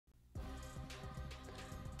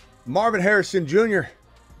Marvin Harrison Jr.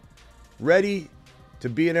 ready to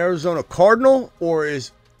be an Arizona Cardinal, or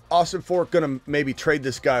is Austin Fork going to maybe trade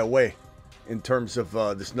this guy away in terms of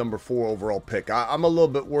this number 4 overall pick? I'm a little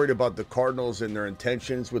bit worried about the Cardinals and their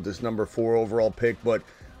intentions with this number 4 overall pick, but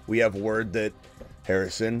we have word that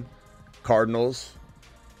Harrison, Cardinals,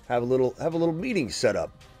 have a little meeting set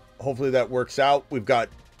up. Hopefully that works out. We've got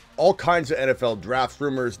all kinds of NFL draft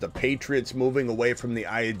rumors. The Patriots moving away from the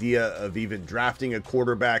idea of even drafting a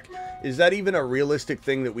quarterback. Is that even a realistic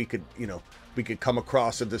thing that we could come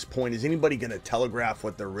across at this point? Is anybody going to telegraph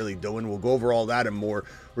what they're really doing? We'll go over all that and more.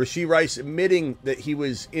 Rashee Rice admitting that he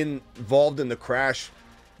was involved in the crash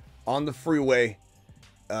on the freeway.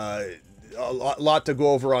 A lot to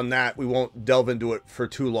go over on that. We won't delve into it for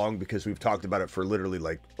too long because we've talked about it for literally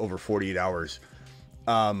like over 48 hours.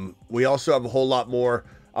 We also have a whole lot more.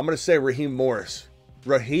 I'm going to say Raheem Morris.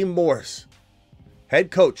 Raheem Morris,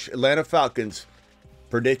 head coach, Atlanta Falcons,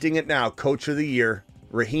 predicting it now, coach of the year.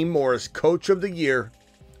 Raheem Morris, coach of the year.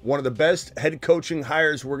 One of the best head coaching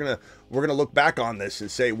hires. We're gonna look back on this and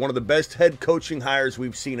say one of the best head coaching hires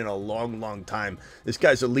we've seen in a long, long time. This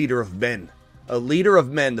guy's a leader of men. A leader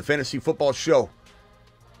of men. The Fantasy Football Show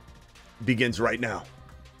begins right now.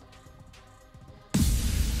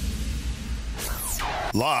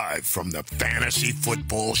 Live from the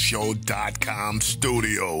FantasyFootballShow.com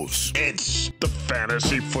studios. It's the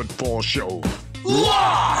Fantasy Football Show.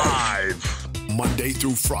 Live! Monday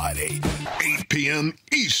through Friday, 8 p.m.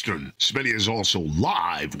 Eastern. Smitty is also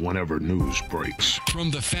live whenever news breaks.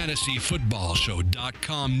 From the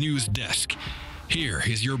FantasyFootballShow.com news desk, here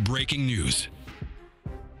is your breaking news.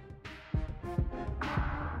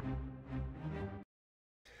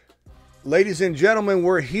 Ladies and gentlemen,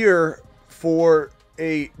 we're here for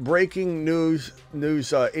a breaking news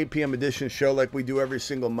 8 p.m. edition show like we do every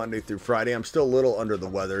single Monday through Friday. I'm still a little under the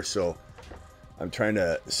weather, so I'm trying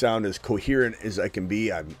to sound as coherent as I can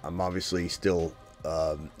be. I'm obviously still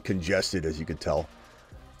congested, as you could tell.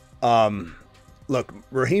 Look,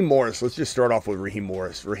 Raheem Morris, let's just start off with Raheem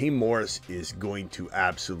Morris. Raheem Morris is going to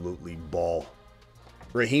absolutely ball.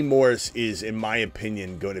 Raheem Morris is, in my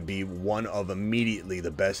opinion, going to be one of immediately the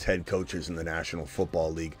best head coaches in the National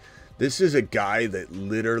Football League. This is a guy that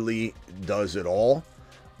literally does it all.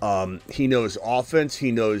 He knows offense.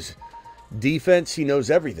 He knows defense. He knows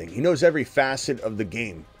everything. He knows every facet of the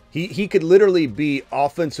game. He could literally be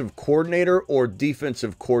offensive coordinator or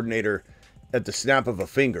defensive coordinator at the snap of a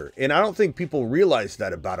finger. And I don't think people realize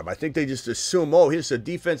that about him. I think they just assume, oh, he's a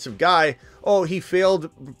defensive guy. Oh, he failed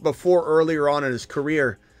before earlier on in his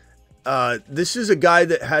career. This is a guy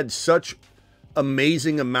that had such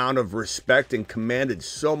amazing amount of respect and commanded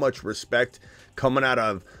so much respect coming out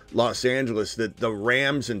of Los Angeles that the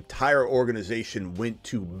Rams' entire organization went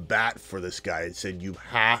to bat for this guy and said, you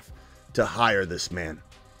have to hire this man.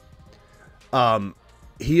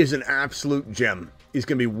 He is an absolute gem. He's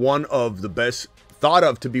going to be one of the best, thought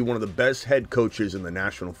of to be one of the best head coaches in the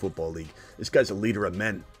National Football League. This guy's a leader of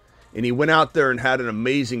men. And he went out there and had an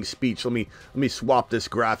amazing speech. Let me swap this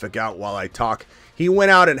graphic out while I talk. He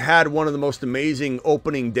went out and had one of the most amazing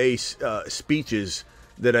opening day speeches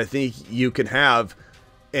that I think you can have,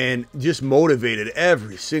 and just motivated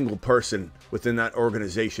every single person within that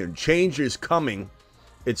organization. Change is coming.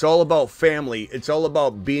 It's all about family. It's all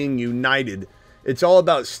about being united. It's all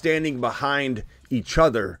about standing behind each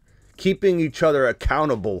other, keeping each other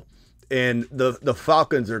accountable. And the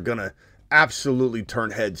Falcons are going to absolutely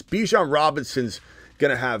turn heads. Bijan Robinson's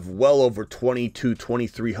going to have well over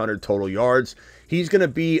 2,300 total yards. He's going to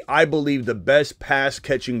be, I believe, the best pass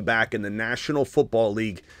catching back in the National Football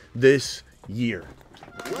League this year.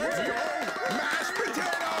 Mashed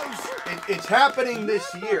potatoes! It's happening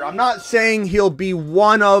this year. I'm not saying he'll be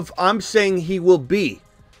I'm saying he will be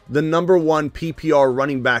the number 1 PPR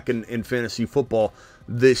running back in fantasy football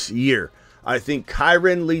this year. I think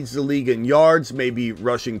Kyren leads the league in yards, maybe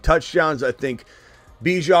rushing touchdowns. I think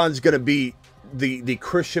Bijan's going to be the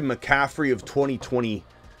Christian McCaffrey of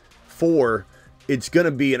 2024. It's going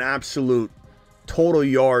to be an absolute total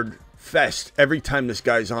yard fest every time this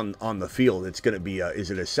guy's on the field. It's going to be, is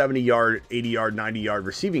it a 70-yard, 80-yard, 90-yard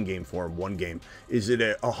receiving game for him one game? Is it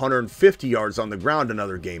a 150 yards on the ground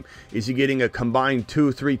another game? Is he getting a combined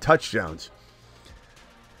 2-3 touchdowns?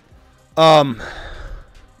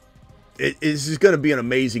 This is going to be an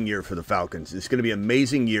amazing year for the Falcons. It's going to be an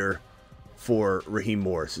amazing year for Raheem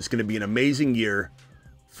Morris. It's going to be an amazing year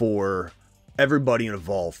for everybody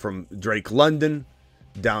involved, from Drake London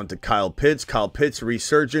down to Kyle Pitts. Kyle Pitts'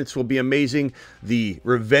 resurgence will be amazing. The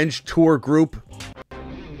Revenge Tour group.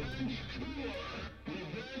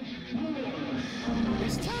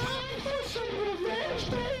 It's time for some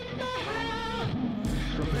revenge, baby.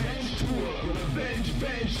 Revenge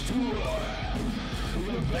Revenge Tour.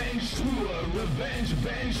 Revenge Tour. Revenge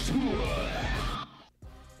Bench Tour.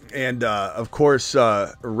 And, of course,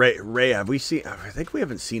 Ray, have we seen... I think we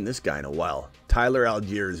haven't seen this guy in a while. Tyler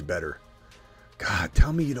Algier is better. God,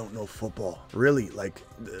 tell me you don't know football. Really, like,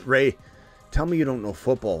 Ray, tell me you don't know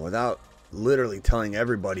football without literally telling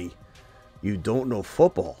everybody you don't know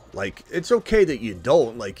football. Like, it's okay that you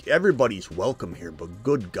don't. Like, everybody's welcome here, but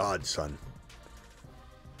good God, son.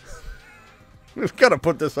 We've got to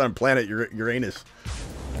put this on planet Uranus.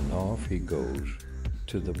 And off he goes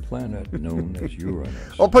to the planet known as Uranus.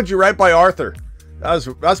 I'll put you right by Arthur. That's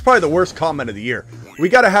probably the worst comment of the year. We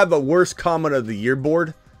got to have a worst comment of the year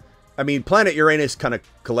board. I mean, Planet Uranus kind of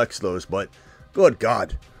collects those, but good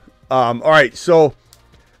God. All right, so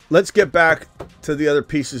let's get back to the other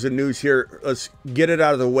pieces of news here. Let's get it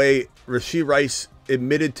out of the way. Rashee Rice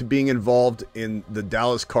admitted to being involved in the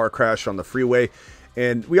Dallas car crash on the freeway,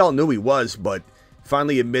 and we all knew he was, but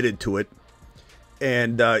finally admitted to it.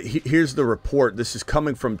 And here's the report. This is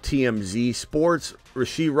coming from TMZ Sports.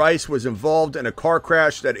 Rashee Rice was involved in a car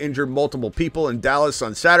crash that injured multiple people in Dallas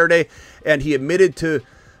on Saturday, and he admitted to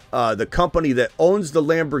the company that owns the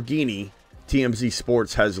Lamborghini, TMZ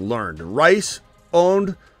Sports has learned. Rice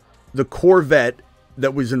owned the Corvette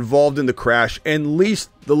that was involved in the crash and leased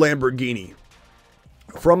the Lamborghini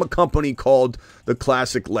from a company called the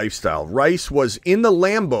Classic Lifestyle. Rice was in the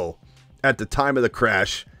Lambo at the time of the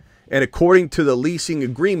crash, and according to the leasing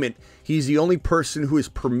agreement, he's the only person who is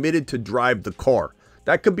permitted to drive the car.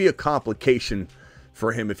 That could be a complication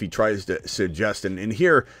for him if he tries to suggest. And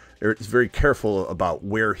here, it's very careful about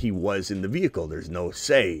where he was in the vehicle. There's no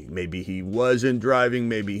say. Maybe he wasn't driving.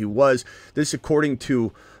 Maybe he was. This according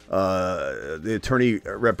to the attorney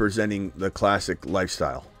representing the Classic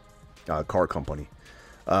Lifestyle car company.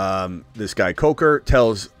 This guy, Coker,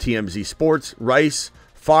 tells TMZ Sports, Rice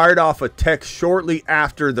fired off a text shortly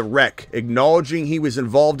after the wreck, acknowledging he was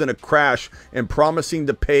involved in a crash and promising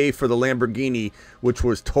to pay for the Lamborghini, which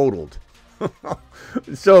was totaled.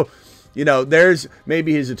 So, you know, there's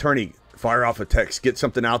maybe his attorney, fire off a text, get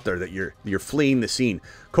something out there that you're fleeing the scene.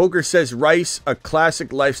 Coker says Rice, a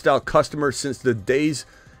Classic Lifestyle customer since the days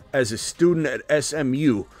as a student at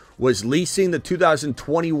SMU, was leasing the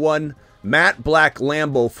 2021 matte black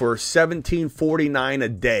Lambo for $1,749 a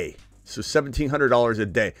day. So $1,700 a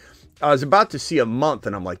day. I was about to see a month,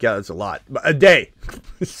 and I'm like, yeah, that's a lot. But a day.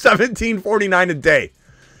 $1,749 a day.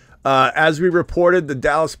 As we reported, the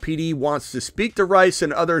Dallas PD wants to speak to Rice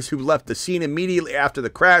and others who left the scene immediately after the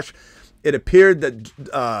crash. It appeared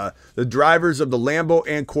that the drivers of the Lambo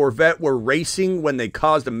and Corvette were racing when they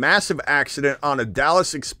caused a massive accident on a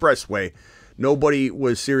Dallas expressway. Nobody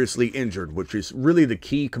was seriously injured, which is really the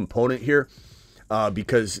key component here,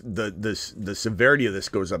 because the severity of this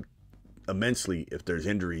goes up immensely if there's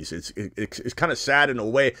injuries. It's kind of sad in a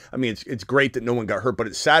way. I mean, it's great that no one got hurt, but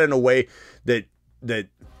it's sad in a way that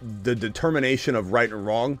the determination of right and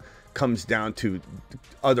wrong comes down to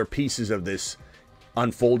other pieces of this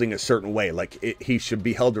unfolding a certain way. Like he should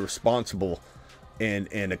be held responsible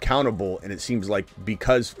and accountable, and it seems like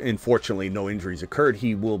because unfortunately no injuries occurred,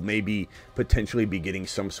 he will maybe potentially be getting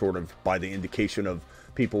some sort of, by the indication of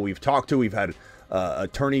people we've talked to, we've had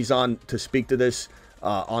attorneys on to speak to this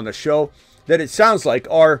on the show, that it sounds like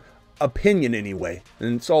our opinion anyway,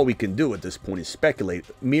 and it's all we can do at this point is speculate,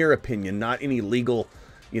 mere opinion, not any legal,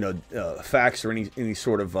 facts or any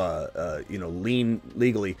sort of lean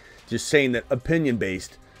legally, just saying that opinion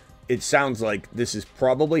based. It sounds like this is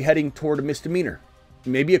probably heading toward a misdemeanor,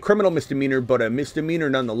 maybe a criminal misdemeanor, but a misdemeanor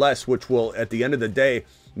nonetheless, which will at the end of the day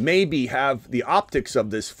maybe have the optics of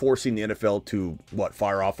this forcing the NFL to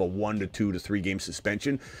fire off a 1 to 2 to 3 game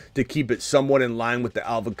suspension to keep it somewhat in line with the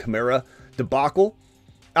Alvin Kamara debacle.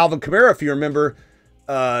 Alvin Kamara, if you remember,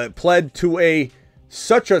 pled to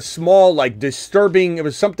such a small, disturbing, it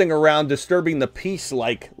was something around disturbing the peace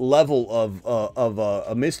level of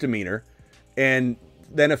a misdemeanor, and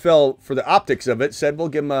the NFL, for the optics of it, said we'll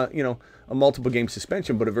give him a multiple game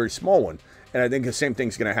suspension, but a very small one. And I think the same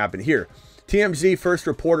thing's going to happen here. TMZ first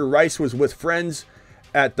reported Rice was with friends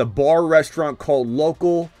at the bar restaurant called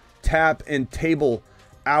Local Tap and Table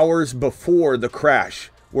hours before the crash,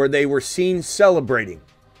 where they were seen celebrating.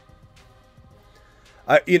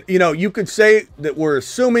 You could say that we're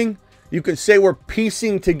assuming. You can say we're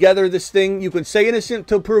piecing together this thing. You can say innocent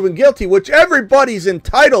till proven guilty, which everybody's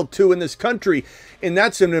entitled to in this country. And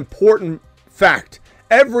that's an important fact.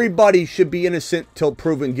 Everybody should be innocent till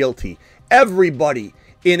proven guilty. Everybody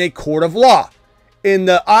in a court of law. In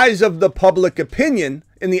the eyes of the public opinion,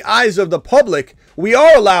 in the eyes of the public, we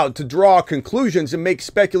are allowed to draw conclusions and make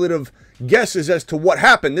speculative guesses as to what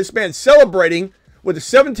happened. This man's celebrating with a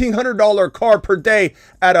 $1,700 car per day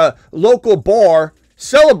at a local bar,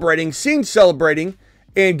 seen celebrating,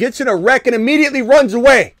 and gets in a wreck and immediately runs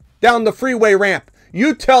away down the freeway ramp.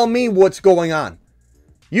 You tell me what's going on.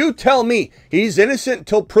 You tell me. He's innocent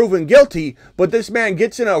until proven guilty, but this man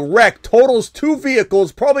gets in a wreck, totals 2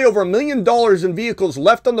 vehicles, probably over $1 million in vehicles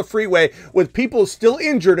left on the freeway with people still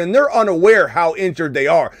injured, and they're unaware how injured they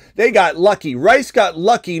are. They got lucky. Rice got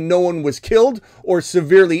lucky no one was killed or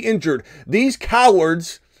severely injured. These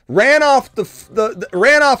cowards ran off the freeway,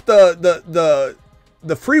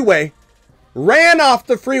 ran off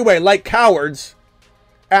the freeway like cowards,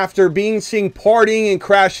 after being seen partying and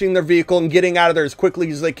crashing their vehicle and getting out of there as quickly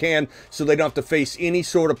as they can so they don't have to face any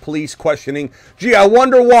sort of police questioning. Gee, I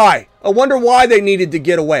wonder why. I wonder why they needed to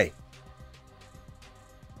get away.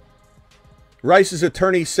 Rice's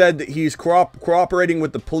attorney said that he's cooperating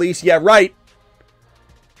with the police. Yeah, right.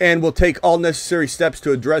 And will take all necessary steps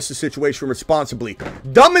to address the situation responsibly.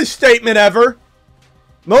 Dumbest statement ever.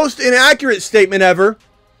 Most inaccurate statement ever.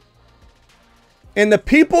 And the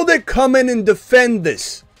people that come in and defend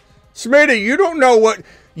this, Smitty, you don't know what,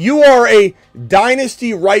 you are a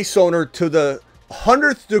dynasty Rice owner to the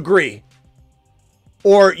 100th degree,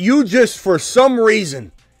 or you just for some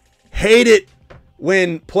reason hate it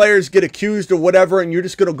when players get accused or whatever, and you're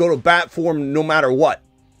just going to go to bat for them no matter what.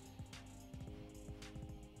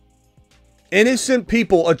 Innocent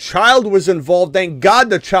people, a child was involved. Thank God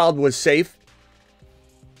the child was safe.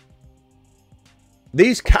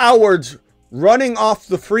 These cowards running off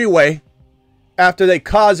the freeway after they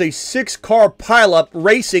cause a 6-car pileup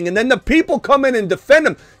racing, and then the people come in and defend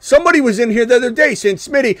them. Somebody was in here the other day saying,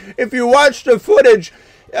 Smitty, if you watch the footage,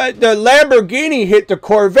 the Lamborghini hit the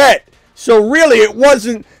Corvette. So really, it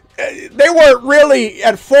wasn't, they weren't really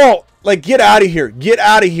at fault. Like, get out of here. Get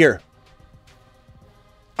out of here.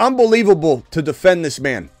 Unbelievable to defend this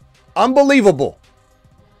man. Unbelievable.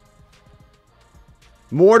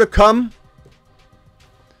 More to come.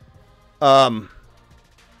 But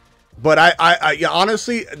I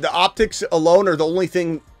honestly, the optics alone are the only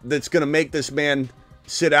thing that's going to make this man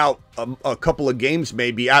sit out a couple of games,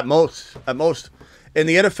 maybe at most. And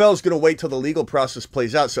the NFL is going to wait till the legal process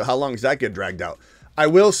plays out. So how long does that get dragged out? I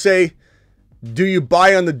will say, do you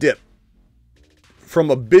buy on the dip? From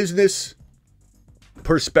a business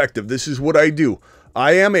perspective, this is what I do.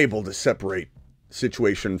 I am able to separate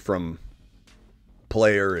situation from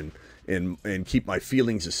player and keep my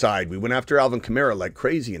feelings aside. We went after Alvin Kamara like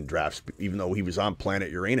crazy in drafts, even though he was on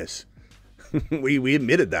planet Uranus. we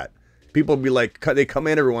admitted that. People be like, they come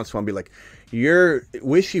in every once in a while and be like, you're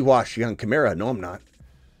wishy-washy on Kamara. No, I'm not.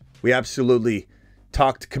 We absolutely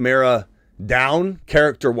talked Kamara down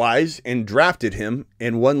character-wise and drafted him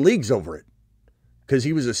and won leagues over it. Because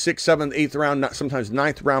he was a 6th, 7th, 8th round, sometimes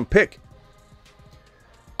 9th round pick.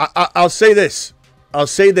 I'll say this. I'll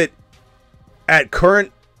say that at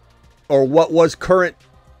current, or what was current,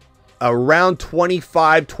 around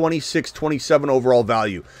 25, 26, 27 overall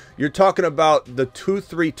value. You're talking about the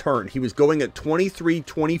 2-3 turn. He was going at 23,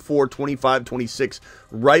 24, 25, 26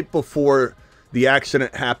 right before the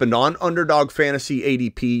accident happened on Underdog Fantasy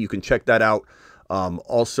ADP. You can check that out.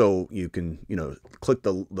 Also, you can, click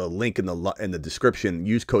the link in the description.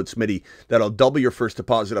 Use code Smitty. That'll double your first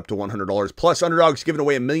deposit up to $100. Plus, Underdog's giving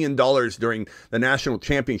away $1 million during the national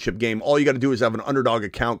championship game. All you got to do is have an Underdog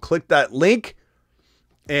account. Click that link,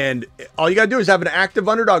 and all you got to do is have an active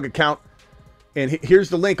Underdog account. And here's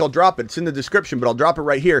the link. I'll drop it. It's in the description, but I'll drop it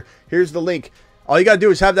right here. Here's the link. All you got to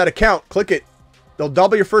do is have that account. Click it. They'll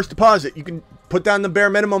double your first deposit. You can put down the bare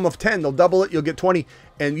minimum of 10. They'll double it. You'll get 20.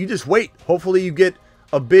 And you just wait. Hopefully you get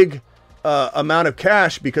a big amount of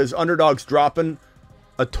cash, because Underdog's dropping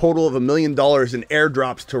a total of $1 million in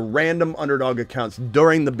airdrops to random Underdog accounts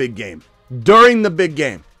during the big game. During the big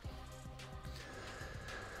game.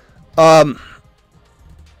 I'll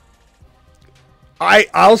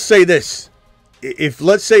say this. If,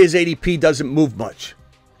 let's say, his ADP doesn't move much,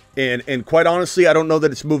 and quite honestly, I don't know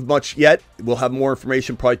that it's moved much yet. We'll have more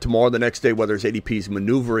information probably tomorrow, the next day, whether his ADP is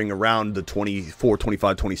maneuvering around the 24,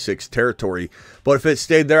 25, 26 territory. But if it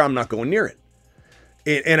stayed there, I'm not going near it.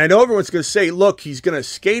 And I know everyone's going to say, look, he's going to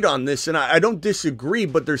skate on this, and I don't disagree,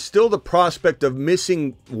 but there's still the prospect of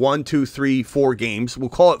missing 1, 2, 3, 4 games. We'll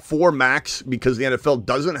call it 4 max, because the NFL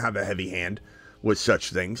doesn't have a heavy hand with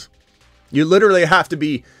such things. You literally have to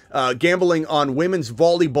be gambling on women's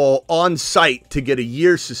volleyball on site to get a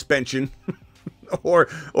year suspension, or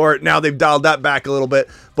now they've dialed that back a little bit.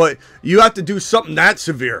 But you have to do something that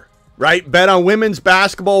severe, right? Bet on women's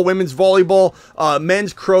basketball, women's volleyball,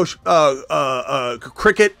 men's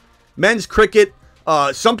cricket, men's cricket,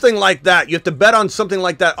 Something like that. You have to bet on something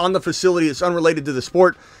like that on the facility that's unrelated to the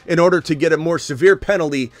sport in order to get a more severe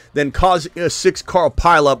penalty than causing a 6-car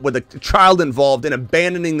pileup with a child involved and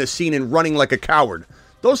abandoning the scene and running like a coward.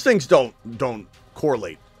 Those things don't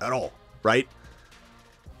correlate at all, right?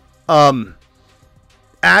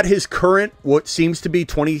 At his current, what seems to be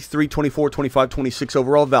 23, 24, 25, 26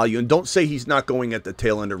 overall value, and don't say he's not going at the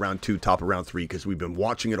tail end of round 2, top of round 3, because we've been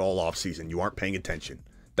watching it all offseason. You aren't paying attention.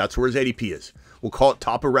 That's where his ADP is. We'll call it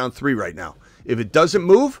top of round 3 right now. If it doesn't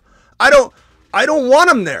move, I don't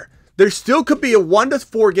want him there. There still could be a 1 to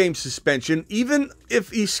 4 game suspension, even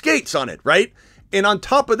if he skates on it, right? And on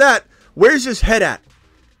top of that, where's his head at?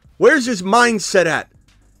 Where's his mindset at?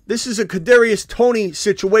 This is a Kadarius Toney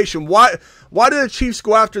situation. Why do the Chiefs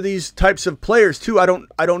go after these types of players too? I don't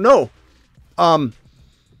know.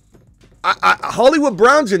 Hollywood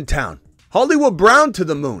Brown's in town. Hollywood Brown to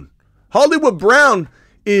the moon. Hollywood Brown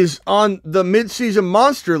is on the midseason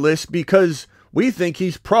monster list because we think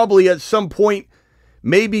he's probably at some point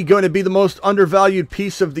maybe going to be the most undervalued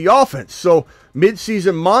piece of the offense. So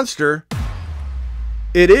midseason monster.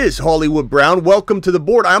 It is Hollywood Brown. Welcome to the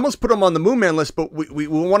board. I almost put him on the Moon Man list, but we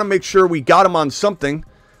want to make sure we got him on something.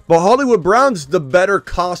 But Hollywood Brown's the better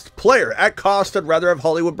cost player. At cost, I'd rather have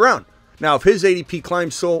Hollywood Brown. Now, if his ADP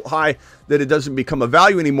climbs so high that it doesn't become a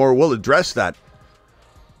value anymore, we'll address that.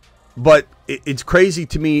 But it's crazy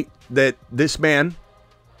to me that this man,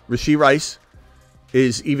 Rashee Rice,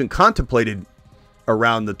 is even contemplated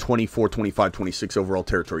around the 24, 25, 26 overall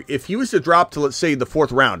territory. If he was to drop to, let's say, the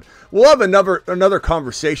 4th round, we'll have another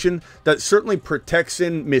conversation that certainly protects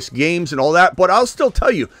in missed games and all that. But I'll still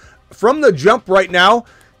tell you, from the jump right now,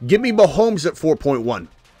 give me Mahomes at 4.1.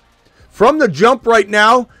 From the jump right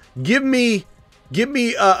now, give me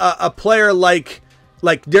a player like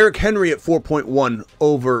Derrick Henry at 4.1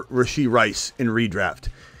 over Rashee Rice in redraft.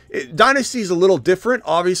 Dynasty is a little different.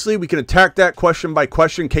 Obviously, we can attack that question by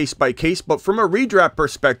question, case by case. But from a redraft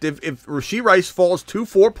perspective, if Rashee Rice falls to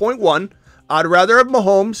 4.1, I'd rather have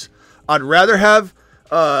Mahomes. I'd rather have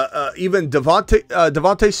even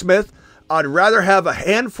Devontae Smith. I'd rather have a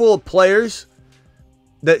handful of players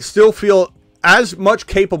that still feel as much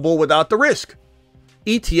capable without the risk.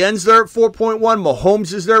 ETN's there at 4.1.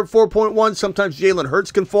 Mahomes is there at 4.1. Sometimes Jalen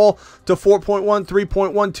Hurts can fall to 4.1,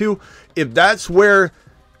 3.12. If that's where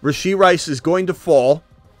Rashee Rice is going to fall,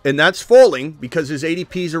 and that's falling because his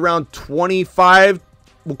ADP is around 25,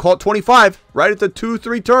 we'll call it 25, right at the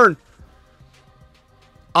 2-3 turn.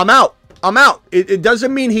 I'm out. It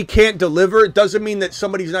doesn't mean he can't deliver. It doesn't mean that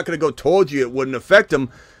somebody's not going to go, told you it wouldn't affect him,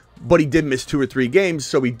 but he did miss 2 or 3 games,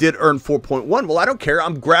 so he did earn 4.1. Well, I don't care.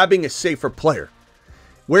 I'm grabbing a safer player.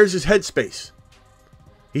 Where's his headspace?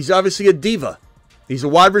 He's obviously a diva. He's a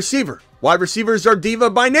wide receiver. Wide receivers are diva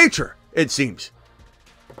by nature, it seems.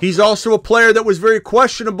 He's also a player that was very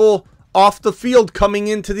questionable off the field coming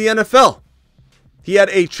into the NFL. He had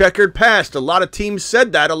a checkered past. A lot of teams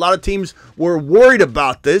said that. A lot of teams were worried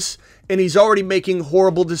about this, and he's already making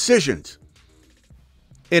horrible decisions.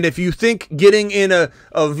 And if you think getting in a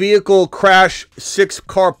vehicle crash,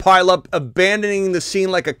 6-car pileup, abandoning the scene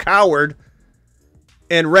like a coward,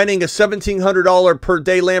 and renting a $1,700 per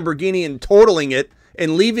day Lamborghini and totaling it,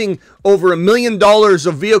 and leaving over $1 million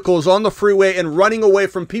of vehicles on the freeway and running away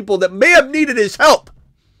from people that may have needed his help.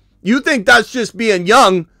 You think that's just being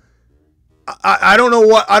young? I don't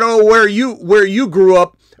know where you grew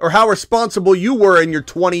up or how responsible you were in your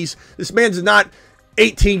 20s. This man's not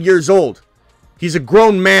 18 years old. He's a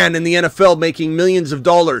grown man in the NFL making millions of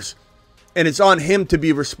dollars, and it's on him to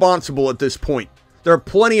be responsible at this point. There are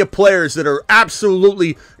plenty of players that are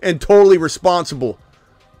absolutely and totally responsible.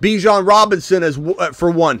 Bijan Robinson as for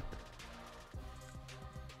one.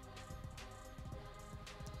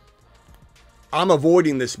 I'm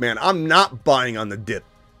avoiding this man. I'm not buying on the dip.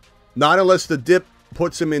 Not unless the dip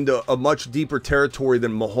puts him into a much deeper territory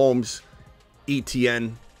than Mahomes,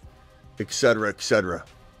 ETN, etc., etc.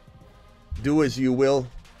 Do as you will.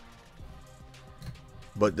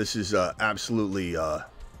 But this is absolutely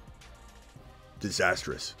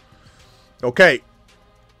disastrous. Okay.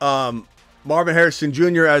 Marvin Harrison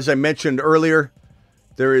Jr., as I mentioned earlier,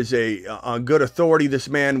 there is on good authority, this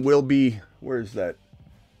man will be, where's that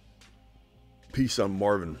piece on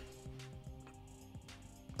Marvin?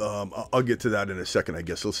 I'll get to that in a second, I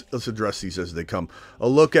guess. Let's address these as they come. A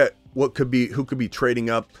look at who could be trading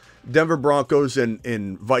up. Denver Broncos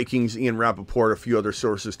and Vikings, Ian Rappaport, a few other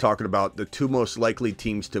sources talking about the 2 most likely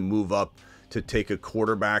teams to move up to take a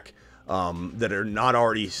quarterback. That are not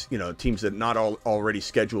already, teams that not already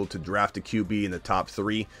scheduled to draft a QB in the top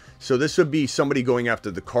 3. So this would be somebody going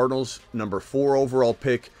after the Cardinals, number 4 overall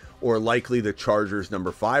pick, or likely the Chargers,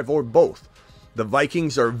 number 5, or both. The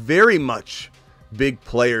Vikings are very much big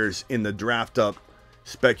players in the draft up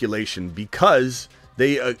speculation because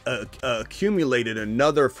they accumulated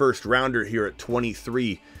another first rounder here at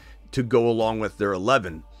 23 to go along with their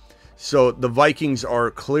 11. So the Vikings are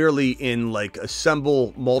clearly in like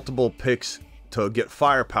assemble multiple picks to get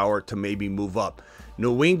firepower to maybe move up.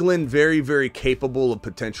 New England, very, very capable of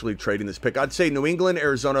potentially trading this pick. I'd say New England,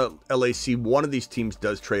 Arizona, LAC, one of these teams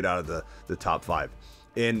does trade out of the top 5.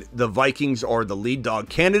 And the Vikings are the lead dog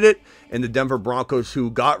candidate, and the Denver Broncos, who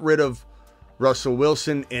got rid of Russell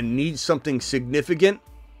Wilson and need something significant,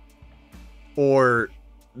 or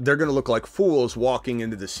they're going to look like fools walking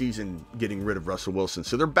into the season getting rid of Russell Wilson.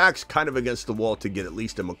 So their back's kind of against the wall to get at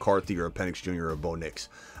least a McCarthy or a Penix Jr. or a Bo Nix.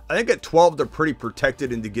 I think at 12, they're pretty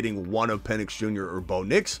protected into getting one of Penix Jr. or Bo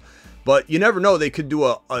Nix. But you never know. They could do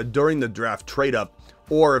a during the draft trade up,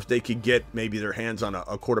 or if they could get maybe their hands on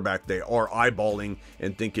a quarterback they are eyeballing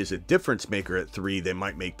and think is a difference maker at 3, they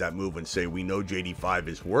might make that move and say, we know JD5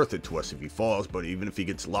 is worth it to us if he falls, but even if he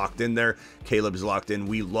gets locked in there, Caleb's locked in,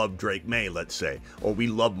 we love Drake May, let's say, or we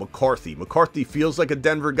love McCarthy. McCarthy feels like a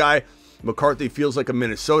Denver guy. McCarthy feels like a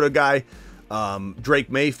Minnesota guy.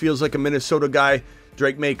 Drake May feels like a Minnesota guy.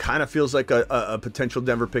 Drake May kind of feels like a potential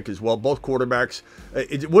Denver pick as well. Both quarterbacks.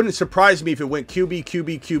 It wouldn't surprise me if it went QB,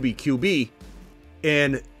 QB, QB, QB,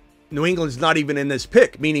 and New England's not even in this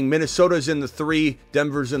pick, meaning Minnesota's in the 3,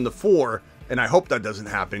 Denver's in the 4, and I hope that doesn't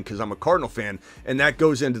happen because I'm a Cardinal fan, and that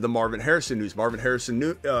goes into the Marvin Harrison news. Marvin Harrison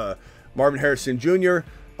Jr.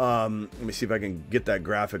 Let me see if I can get that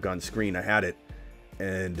graphic on screen. I had it,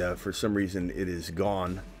 and for some reason it is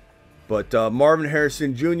gone. But Marvin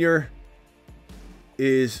Harrison Jr.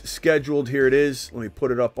 is scheduled. Here it is. Let me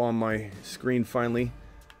put it up on my screen finally.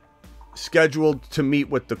 Scheduled to meet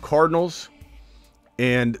with the Cardinals.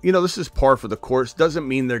 And, you know, this is par for the course. Doesn't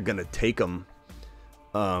mean they're going to take him.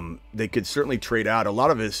 They could certainly trade out. A lot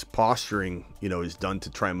of his posturing, you know, is done to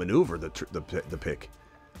try and maneuver the pick.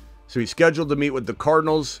 So he's scheduled to meet with the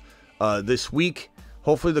Cardinals this week.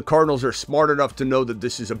 Hopefully the Cardinals are smart enough to know that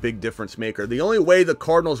this is a big difference maker. The only way the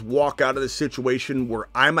Cardinals walk out of this situation where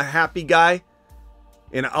I'm a happy guy,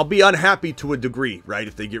 and I'll be unhappy to a degree, right,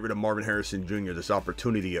 if they get rid of Marvin Harrison Jr., this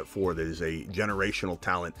opportunity at 4 that is a generational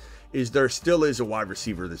talent, is there still is a wide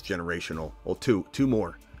receiver that's generational. Well, two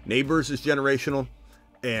more. Neighbors is generational,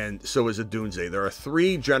 and so is Odunze. There are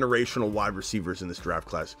 3 generational wide receivers in this draft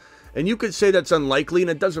class. And you could say that's unlikely, and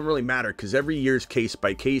it doesn't really matter because every year's case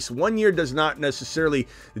by case. One year does not necessarily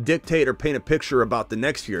dictate or paint a picture about the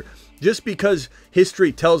next year. Just because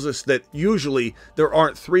history tells us that usually there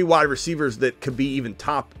aren't 3 wide receivers that could be even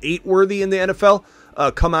top 8 worthy in the NFL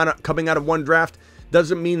coming out of one draft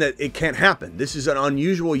doesn't mean that it can't happen. This is an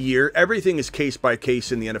unusual year. Everything is case by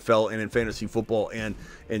case in the NFL and in fantasy football and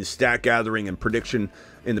in stat gathering and prediction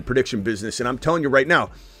in the prediction business. And I'm telling you right now,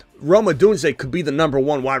 Rome Odunze could be the number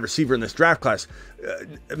 1 wide receiver in this draft class.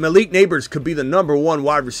 Malik Neighbors could be the number 1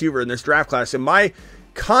 wide receiver in this draft class. And my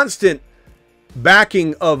constant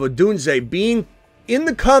backing of Odunze being in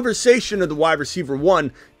the conversation of the wide receiver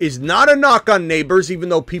 1 is not a knock on Neighbors, even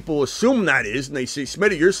though people assume that is. And they say,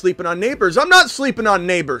 Smitty, you're sleeping on Neighbors. I'm not sleeping on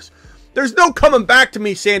Neighbors. There's no coming back to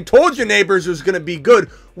me saying, told you Neighbors was going to be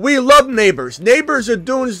good. We love Neighbors. Neighbors,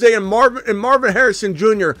 Odunze, and Marvin Harrison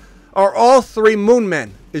Jr. are all 3 moon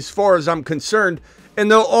men as far as I'm concerned, and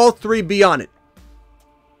they'll all 3 be on it.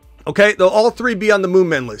 Okay, they'll all 3 be on the moon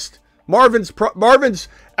men list. Marvin's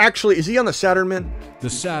actually, is he on the Saturn men? The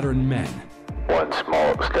Saturn men. One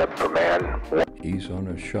small step for man. He's on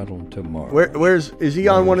a shuttle to Mars. Is he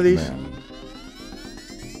on one of these? Man.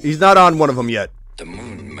 He's not on one of them yet. The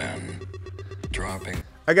moon man dropping.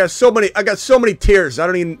 I got so many tiers. I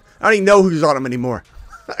don't even know who's on them anymore.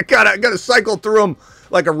 I gotta cycle through them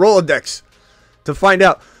like a Rolodex to find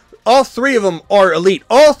out. All 3 of them are elite.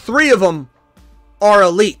 All 3 of them are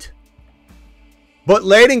elite. But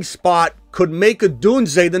landing spot could make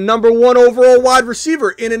Odunze the number 1 overall wide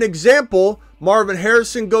receiver. In an example, Marvin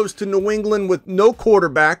Harrison goes to New England with no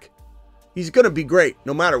quarterback. He's going to be great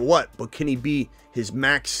no matter what, but can he be his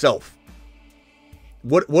max self?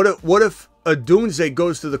 What if Odunze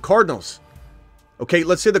goes to the Cardinals? Okay,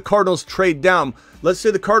 let's say the Cardinals trade down.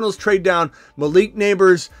 Malik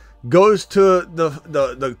Neighbors goes to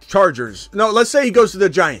the Chargers. No, let's say he goes to the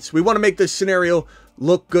Giants. We want to make this scenario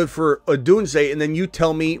look good for Odunze, and then you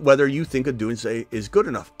tell me whether you think Odunze is good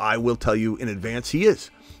enough. I will tell you in advance he is.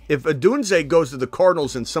 If Odunze goes to the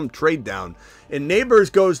Cardinals in some trade down, and Neighbors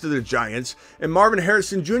goes to the Giants, and Marvin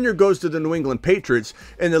Harrison Jr. goes to the New England Patriots,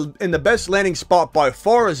 and the best landing spot by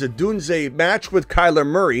far is Odunze match with Kyler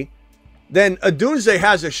Murray, then Odunze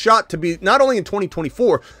has a shot to be, not only in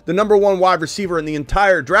 2024, the number one wide receiver in the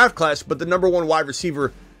entire draft class, but the number one wide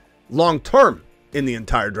receiver long-term in the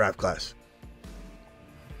entire draft class.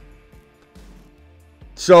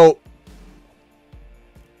 So,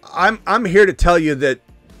 I'm here to tell you that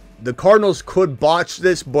the Cardinals could botch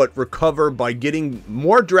this, but recover by getting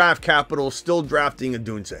more draft capital, still drafting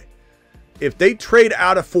Odunze. If they trade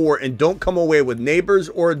out of 4 and don't come away with Neighbors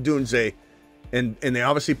or Odunze, and they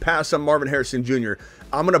obviously pass on Marvin Harrison Jr.,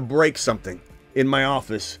 I'm going to break something in my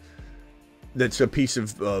office that's a piece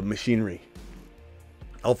of machinery.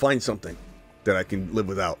 I'll find something that I can live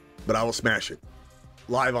without, but I will smash it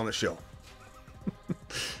live on the show.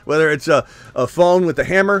 Whether it's a phone with a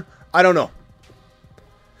hammer, I don't know.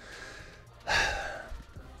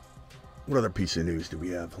 What other piece of news do we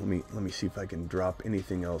have? Let me see if I can drop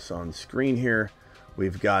anything else on screen here.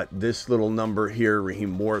 We've got this little number here.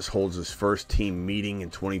 Raheem Morris holds his first team meeting in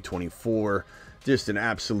 2024. Just an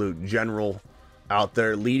absolute general out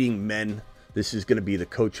there leading men. This is going to be the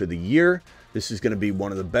coach of the year. This is going to be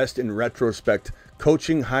one of the best in retrospect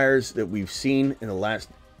coaching hires that we've seen in the last,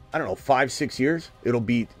 I don't know, 5-6 years. It'll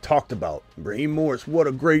be talked about. Raheem Morris, what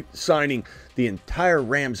a great signing. The entire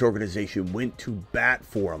Rams organization went to bat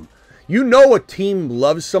for him. You know a team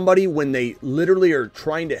loves somebody when they literally are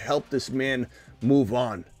trying to help this man move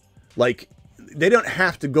on. Like, they don't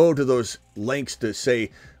have to go to those lengths to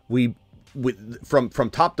say from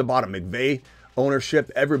top to bottom, McVay,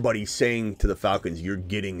 ownership, everybody's saying to the Falcons, you're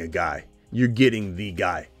getting a guy. You're getting the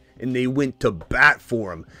guy. And they went to bat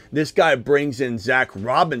for him. This guy brings in Zach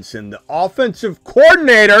Robinson, the offensive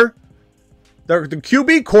coordinator, the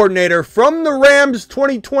QB coordinator from the Rams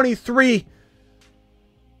 2023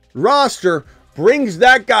 roster, brings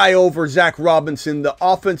that guy over, Zach Robinson, the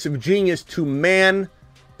offensive genius, to man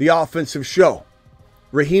the offensive show.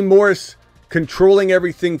 Raheem Morris controlling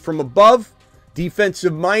everything from above,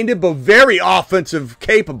 defensive minded, but very offensive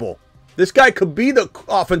capable. This guy could be the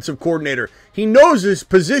offensive coordinator. He knows his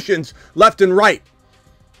positions left and right.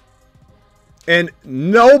 And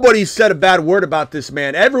nobody said a bad word about this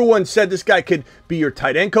man. Everyone said this guy could be your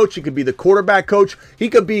tight end coach. He could be the quarterback coach. He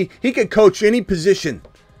could coach any position.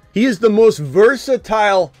 He is the most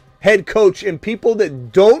versatile head coach, and people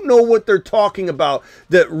that don't know what they're talking about,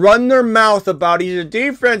 that run their mouth about he's a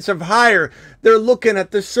defensive hire, they're looking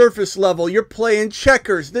at the surface level. You're playing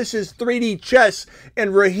checkers. This is 3D chess,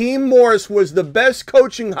 and Raheem Morris was the best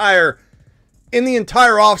coaching hire in the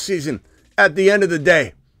entire offseason at the end of the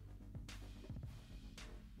day.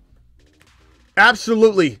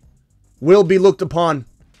 Absolutely will be looked upon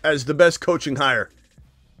as the best coaching hire,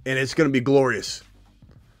 and it's going to be glorious.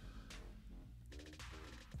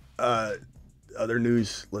 Other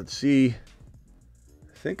news, let's see.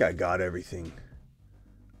 I think I got everything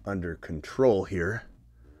under control here.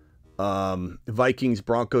 Vikings,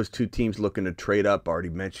 Broncos, 2 teams looking to trade up. Already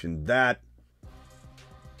mentioned that.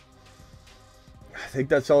 I think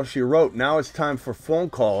that's all she wrote. Now it's time for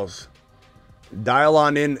phone calls. Dial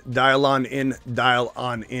on in, dial on in, dial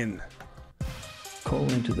on in. Call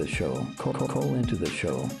into the show. Call into the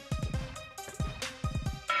show.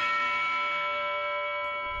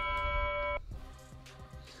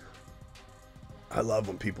 I love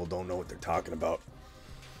when people don't know what they're talking about.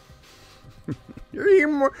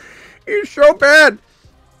 You're so bad.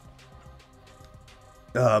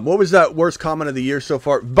 What was that worst comment of the year so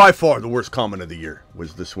far? By far the worst comment of the year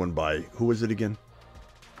was this one by, who was it again?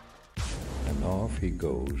 And off he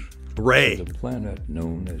goes. Ray. To the planet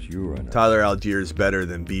known as Uranus. Tyler Algier is better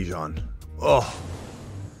than Bijan. Oh.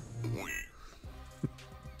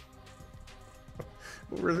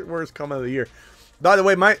 Worst comment of the year. By the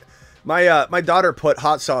way, my daughter put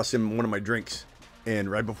hot sauce in one of my drinks, and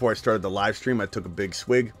right before I started the live stream, I took a big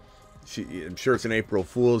swig. I'm sure it's an April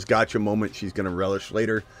Fool's gotcha moment. She's going to relish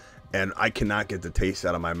later, and I cannot get the taste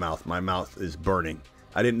out of my mouth. My mouth is burning.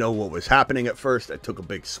 I didn't know what was happening at first. I took a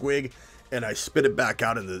big swig, and I spit it back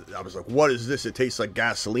out. I was like, what is this? It tastes like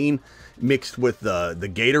gasoline mixed with the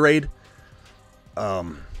Gatorade.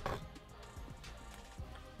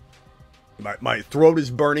 My throat is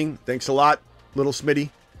burning. Thanks a lot, little Smitty.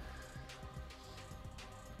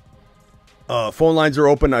 Phone lines are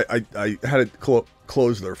open. I had it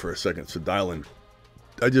closed there for a second, so dial in.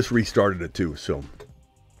 I just restarted it too, so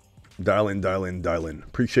dial in, dial in, dial in.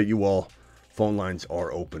 Appreciate you all. Phone lines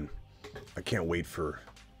are open. I can't wait for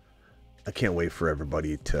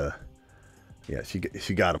everybody to. Yeah, she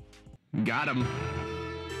got him. Got him.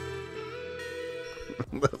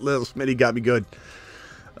 Little Smitty got me good.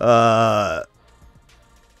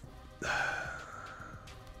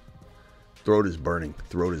 Throat is burning.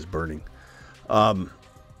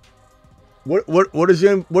 What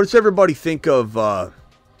does everybody think of? I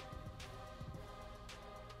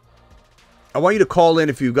want you to call in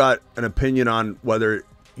if you've got an opinion on whether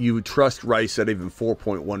you would trust Rice at even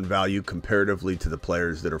 4.1 value comparatively to the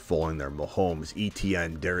players that are falling there. Mahomes,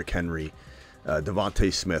 ETN, Derrick Henry,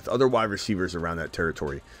 Devontae Smith, other wide receivers around that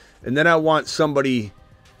territory. And then I want somebody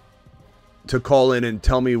to call in and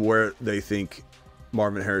tell me where they think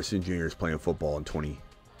Marvin Harrison Jr. is playing football in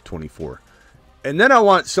 2024. And then I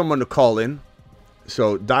want someone to call in.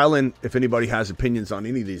 So dial in if anybody has opinions on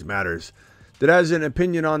any of these matters that has an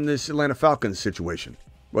opinion on this Atlanta Falcons situation,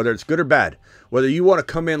 whether it's good or bad. Whether you want to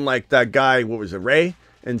come in like that guy, what was it, Ray,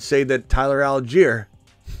 and say that Tyler Algier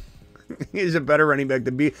is a better running back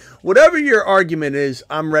than B. Whatever your argument is,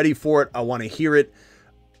 I'm ready for it. I want to hear it.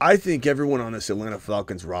 I think everyone on this Atlanta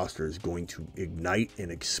Falcons roster is going to ignite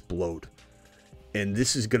and explode. And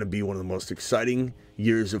this is going to be one of the most exciting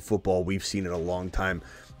years of football we've seen in a long time.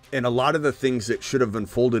 And a lot of the things that should have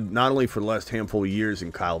unfolded, not only for the last handful of years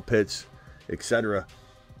in Kyle Pitts, etc.,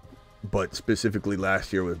 but specifically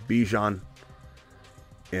last year with Bijan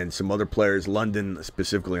and some other players, London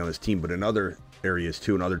specifically on this team, but in other areas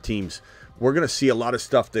too, and other teams, we're going to see a lot of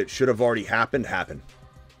stuff that should have already happened happen.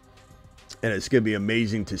 And it's going to be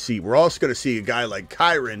amazing to see. We're also going to see a guy like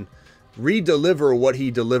Kyren redeliver what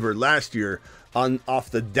he delivered last year off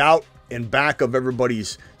the doubt and back of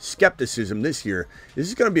everybody's skepticism this year. This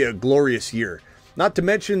is going to be a glorious year. Not to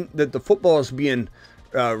mention that the football is being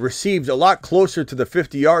received a lot closer to the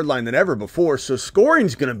 50-yard line than ever before, so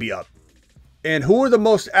scoring's going to be up. And who are the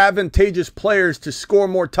most advantageous players to score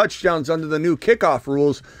more touchdowns under the new kickoff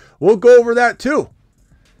rules? We'll go over that too.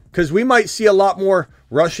 Because we might see a lot more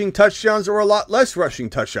rushing touchdowns or a lot less rushing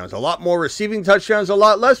touchdowns. A lot more receiving touchdowns, a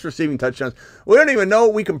lot less receiving touchdowns. We don't even know.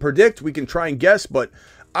 We can predict. We can try and guess. But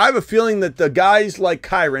I have a feeling that the guys like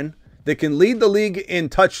Kyren that can lead the league in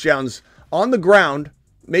touchdowns on the ground,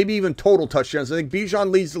 maybe even total touchdowns. I think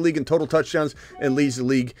Bijan leads the league in total touchdowns and leads the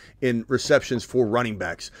league in receptions for running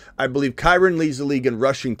backs. I believe Kyren leads the league in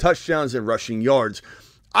rushing touchdowns and rushing yards.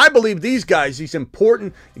 I believe these guys, these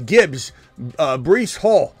important Gibbs, Breece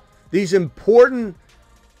Hall, these important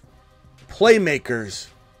playmakers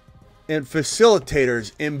and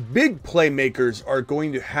facilitators and big playmakers are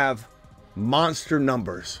going to have monster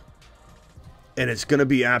numbers. And it's going to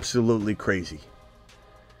be absolutely crazy.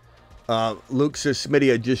 Luke says,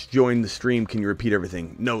 Smitty, I just joined the stream. Can you repeat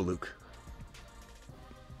everything? No, Luke.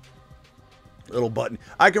 Little button.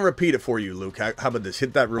 I can repeat it for you, Luke. How about this?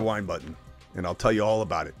 Hit that rewind button, and I'll tell you all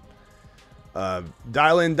about it.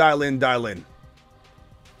 Dial in, dial in, dial in.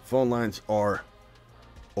 Phone lines are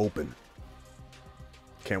open.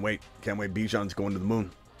 Can't wait. Can't wait. Bijan's going to the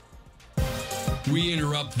moon. We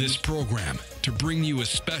interrupt this program to bring you a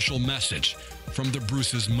special message from the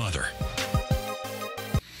Bruce's mother.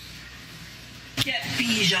 Get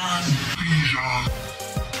Bijan.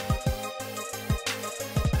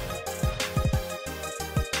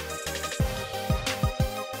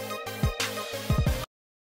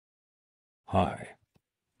 Hi,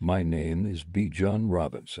 my name is Bijan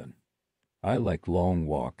Robinson. I like long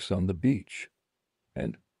walks on the beach.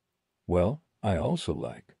 And, well, I also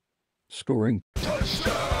like scoring.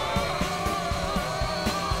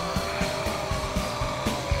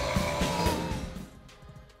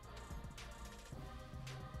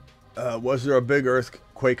 Was there a big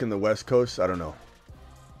earthquake in the West Coast? I don't know.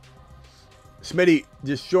 Smitty,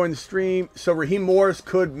 just joined the stream. So Raheem Morris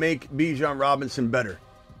could make Bijan Robinson better.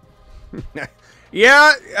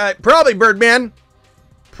 Yeah, probably, Birdman.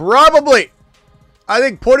 Probably. I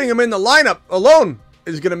think putting him in the lineup alone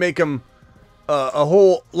is going to make him a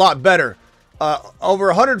whole lot better. Over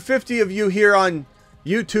 150 of you here on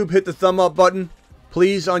YouTube, hit the thumb up button,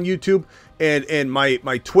 please, on YouTube. And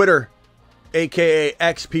my Twitter, a.k.a.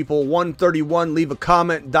 X people, 131, leave a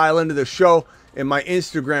comment, dial into the show. And my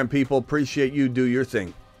Instagram people, appreciate you, do your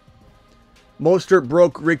thing. Mostert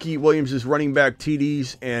broke Ricky Williams' running back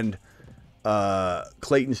TDs and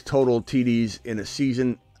Clayton's total TDs in a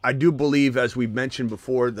season. I do believe, as we mentioned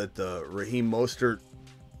before, that the Raheem Mostert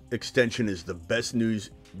extension is the best news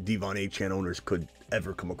Devon A-Chan owners could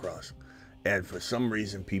ever come across. And for some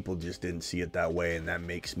reason, people just didn't see it that way, and that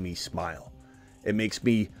makes me smile. It makes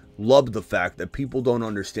me love the fact that people don't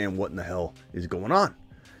understand what in the hell is going on.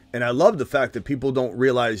 And I love the fact that people don't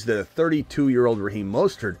realize that a 32-year-old Raheem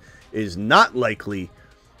Mostert is not likely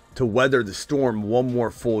to weather the storm one more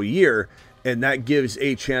full year. And that gives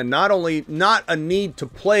A-Chan not only not a need to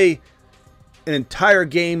play an entire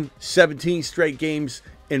game, 17 straight games,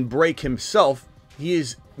 and break himself. He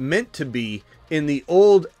is meant to be in the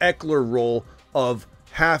old Eckler role of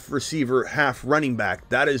half receiver, half running back.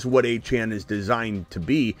 That is what Achane is designed to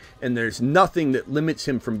be, and there's nothing that limits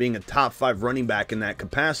him from being a top 5 running back in that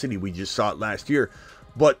capacity. We just saw it last year.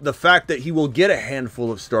 But the fact that he will get a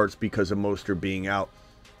handful of starts because of Mostert being out,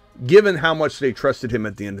 given how much they trusted him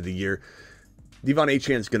at the end of the year, Devon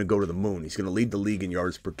Achane is going to go to the moon. He's going to lead the league in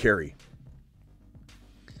yards per carry.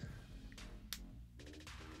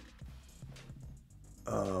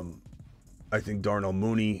 I think Darnell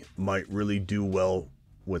Mooney might really do well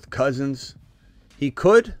with Cousins. He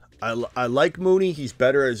could. I like Mooney. He's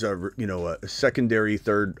better as a secondary or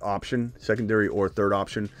third option.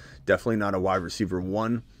 Definitely not a wide receiver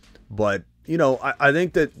 1. But, I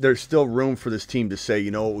think that there's still room for this team to say,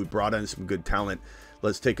 we brought in some good talent.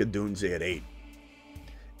 Let's take Odunze at 8.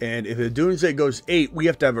 And if Odunze goes 8, we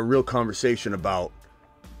have to have a real conversation about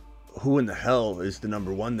who in the hell is the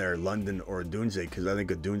number 1 there, London or Odunze, because I think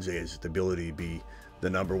Odunze has the ability to be the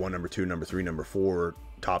number 1, number 2, number 3, number 4,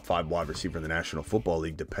 top 5 wide receiver in the National Football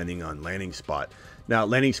League, depending on landing spot. Now,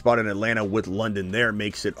 landing spot in Atlanta with London there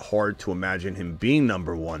makes it hard to imagine him being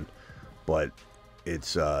number 1, but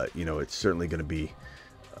it's it's certainly going to be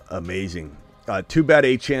amazing. Too bad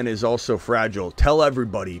Achane is also fragile. Tell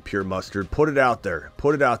everybody, Pure Mustard. Put it out there.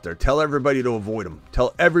 Put it out there. Tell everybody to avoid him.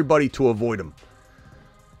 Tell everybody to avoid him.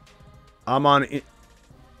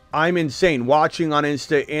 I'm insane watching on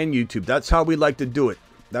Insta and YouTube. That's how we like to do it.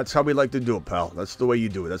 That's how we like to do it, pal. That's the way you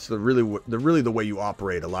do it. That's really the way you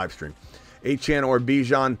operate a live stream. Achane or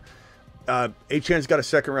Bijan. Achane's got a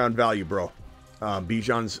second round value, bro.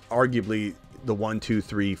 Bijan's arguably the 1, 2,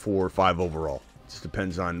 3, 4, 5 overall. It just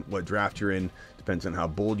depends on what draft you're in. Depends on how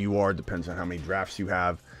bold you are. Depends on how many drafts you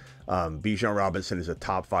have. Bijan Robinson is a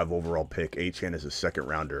top 5 overall pick. Achane is a second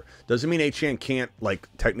rounder. Doesn't mean Achane can't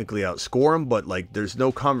technically outscore him, but there's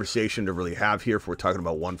no conversation to really have here if we're talking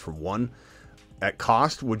about 1-for-1 at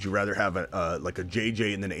cost. Would you rather have a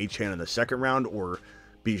JJ and then Achane in the second round, or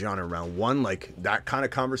Bijan in round 1? That kind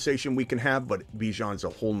of conversation we can have, but Bijan's a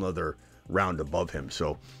whole nother round above him.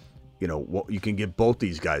 So, you can get both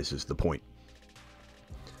these guys is the point.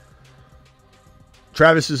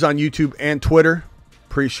 Travis is on YouTube and Twitter.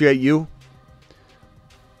 Appreciate you.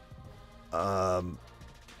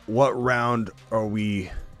 What round are we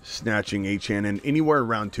snatching Achane in? Anywhere in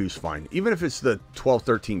round 2 is fine. Even if it's the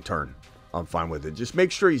 12-13 turn, I'm fine with it. Just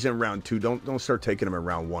make sure he's in round 2. Don't start taking him in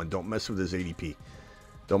round 1. Don't mess with his ADP.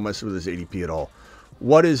 Don't mess with his ADP at all.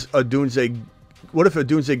 What if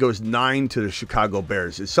Odunze goes 9 to the Chicago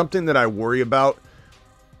Bears? It's something that I worry about.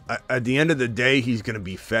 At the end of the day, he's going to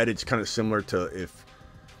be fed. It's kind of similar to if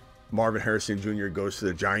Marvin Harrison Jr. goes to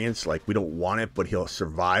the Giants. We don't want it, but he'll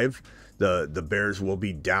survive. The Bears will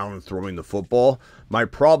be down throwing the football. My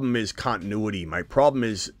problem is continuity. My problem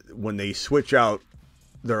is when they switch out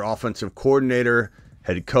their offensive coordinator,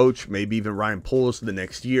 head coach, maybe even Ryan Poles the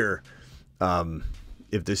next year.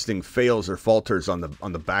 If this thing fails or falters on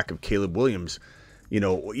the back of Caleb Williams,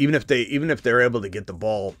 even if they're able to get the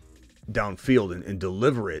ball downfield and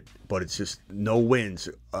deliver it, but it's just no wins,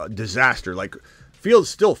 disaster. Fields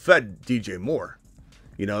still fed DJ Moore,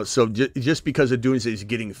 so just because Odunze is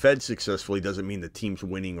getting fed successfully doesn't mean the team's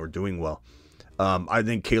winning or doing well. I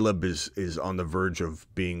think Caleb is on the verge of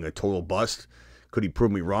being a total bust. Could he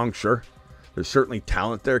prove me wrong? Sure. There's certainly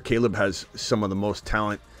talent there. Caleb has some of the most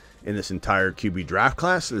talent in this entire QB draft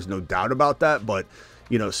class. There's no doubt about that, but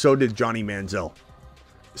so did Johnny Manziel.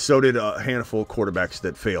 So did a handful of quarterbacks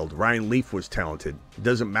that failed. Ryan Leaf was talented. It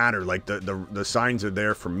doesn't matter. The signs are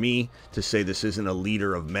there for me to say this isn't a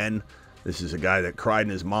leader of men. This is a guy that cried in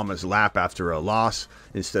his mama's lap after a loss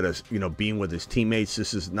instead of being with his teammates.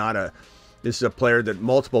 This is a player that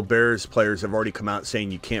multiple Bears players have already come out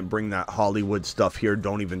saying you can't bring that Hollywood stuff here.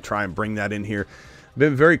 Don't even try and bring that in here.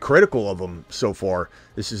 Been very critical of him so far.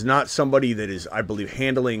 This is not somebody that is, I believe,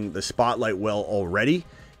 handling the spotlight well already.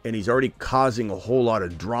 And he's already causing a whole lot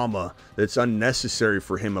of drama that's unnecessary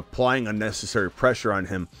for him, applying unnecessary pressure on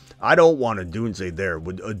him. I don't want Odunze there.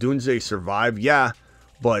 Would Odunze survive? Yeah,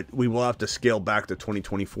 but we will have to scale back the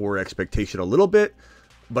 2024 expectation a little bit.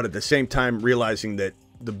 But at the same time, realizing that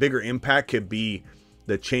the bigger impact could be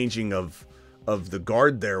the changing of the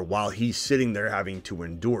guard there while he's sitting there having to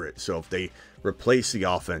endure it. So if they replace the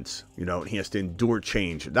offense, he has to endure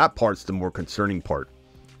change. That part's the more concerning part.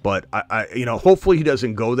 But I hopefully he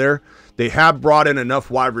doesn't go there. They have brought in enough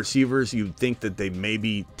wide receivers. You'd think that they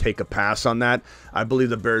maybe take a pass on that. I believe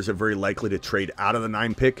the Bears are very likely to trade out of the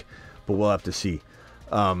 9 pick, but we'll have to see.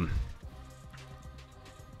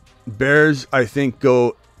 Bears, I think,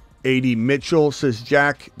 go AD Mitchell, says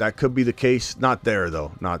Jack. That could be the case. Not there,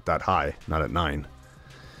 though. Not that high. Not at 9.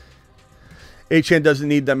 Achane doesn't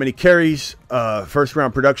need that many carries. First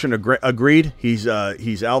round production agreed. He's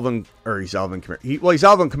Alvin Kamara. He's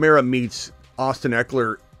Alvin Kamara meets Austin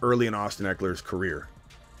Eckler early in Austin Eckler's career.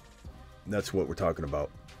 That's what we're talking about.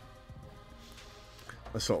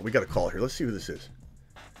 So we got a call here. Let's see who this is.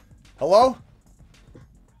 Hello?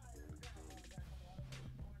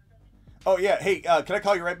 Oh yeah. Hey, can I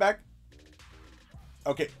call you right back?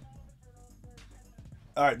 Okay.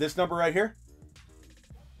 All right, this number right here.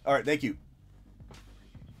 All right, thank you.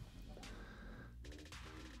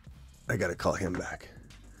 I got to call him back.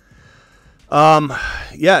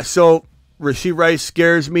 Yeah, so Rashee Rice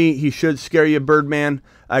scares me. He should scare you, Birdman.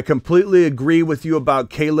 I completely agree with you about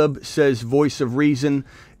Caleb, says Voice of Reason.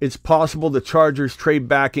 It's possible the Chargers trade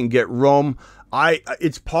back and get Rome.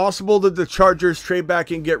 It's possible that the Chargers trade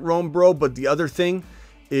back and get Rome, bro, but the other thing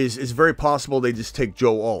is very possible they just take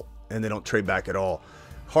Joe Alt and they don't trade back at all.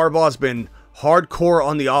 Harbaugh's been hardcore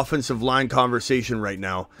on the offensive line conversation right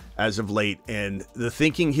now as of late, and the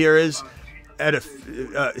thinking here is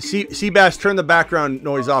Seabass, turn the background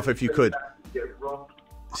noise off if you could.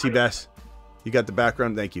 Seabass, you got the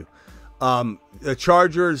background? Thank you. The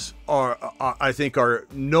Chargers I think are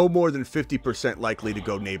no more than 50% likely to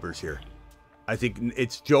go Neighbors here. I think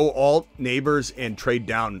it's Joe Alt, Neighbors, and trade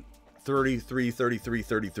down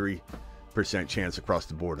 33% chance across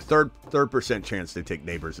the board. A third percent chance they take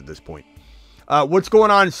Neighbors at this point. What's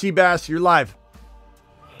going on, Seabass? You're live.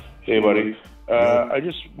 Hey, buddy. I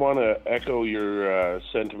just want to echo your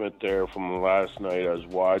sentiment there from last night. I was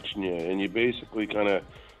watching you, and you basically kind of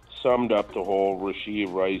summed up the whole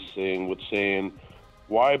Rashee Rice thing with saying,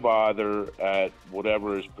 why bother at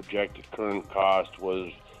whatever his projected current cost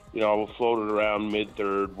was, floated around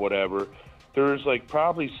mid-third, whatever. There's like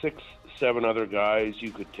probably 6-7 other guys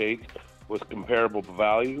you could take with comparable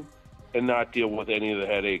value and not deal with any of the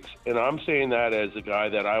headaches. And I'm saying that as a guy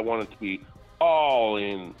that I wanted to be all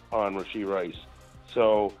in on Rashee Rice.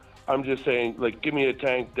 So I'm just saying, like, give me a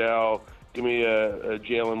Tank Dell, give me a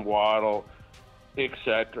Jalen Waddle,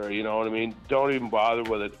 etc. You know what I mean? Don't even bother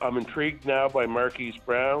with it. I'm intrigued now by Marquise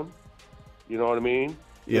Brown. You know what I mean?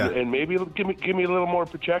 Yeah. And maybe give me a little more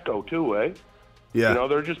Pacheco too, eh? Yeah.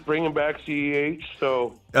 They're just bringing back CEH,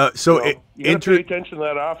 so you got to pay attention to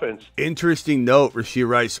that offense. Interesting note: Rashee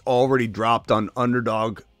Rice already dropped on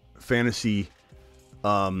Underdog Fantasy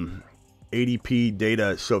ADP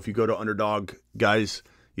data. So if you go to Underdog, guys,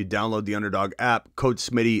 you download the Underdog app. Code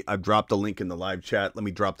Smitty. I've dropped the link in the live chat. Let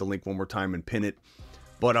me drop the link one more time and pin it.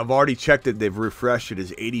 But I've already checked it. They've refreshed it.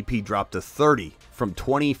 His ADP dropped to 30 from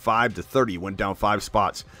 25 to 30. Went down 5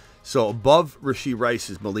 spots. So above Rashee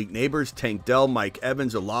Rice is Malik Neighbors, Tank Dell, Mike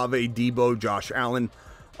Evans, Olave, Debo, Josh Allen,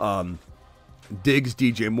 Diggs,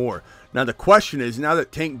 DJ Moore. Now the question is, now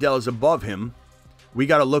that Tank Dell is above him, we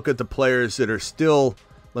got to look at the players that are still.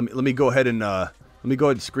 Let me go ahead and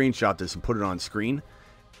screenshot this and put it on screen,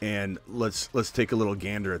 and let's take a little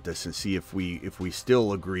gander at this and see if we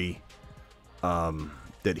still agree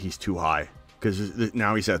that he's too high. Because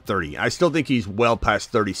now he's at 30. I still think he's well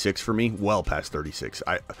past 36 for me. Well past 36.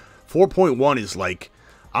 4.1 is like,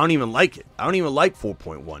 I don't even like it. I don't even like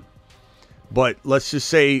 4.1. But let's just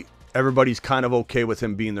say everybody's kind of okay with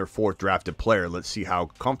him being their 4th drafted player. Let's see how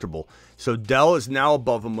comfortable. So Dell is now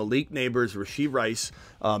above him. Malik Neighbors, Rashee Rice.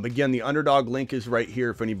 Again, the Underdog link is right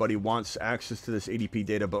here if anybody wants access to this ADP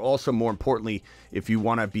data. But also, more importantly, if you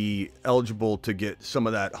want to be eligible to get some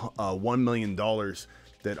of that $1 million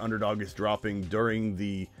that Underdog is dropping during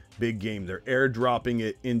the big game. They're airdropping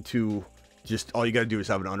it into, just all you got to do is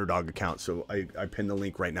have an Underdog account. So I pinned the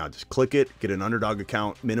link right now. Just click it, get an Underdog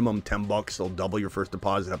account, minimum $10. They'll double your first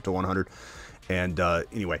deposit up to 100. And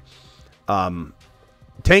anyway,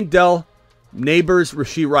 Tank Dell, Neighbors,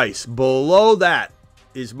 Rashee Rice. Below that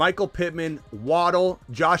is Michael Pittman, Waddle,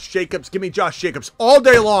 Josh Jacobs. Give me Josh Jacobs all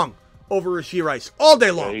day long over Rashee Rice. All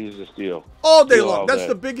day long. Yeah, he's a steal. All day long. That's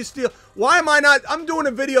the biggest deal. Why am I not? I'm doing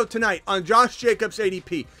a video tonight on Josh Jacobs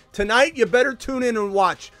ADP. Tonight, you better tune in and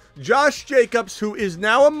watch. Josh Jacobs, who is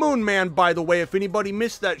now a Moon Man, by the way, if anybody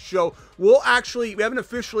missed that show, we haven't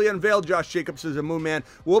officially unveiled Josh Jacobs as a Moon Man.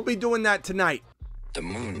 We'll be doing that tonight. The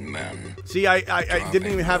Moon Man. See, I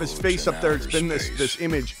didn't even have his face up there. It's been this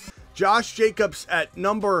image. Josh Jacobs at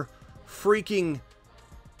number freaking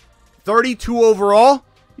 32 overall.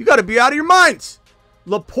 You got to be out of your minds.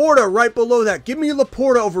 Laporta right below that. Give me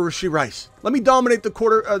Laporta over Rashee Rice. Let me dominate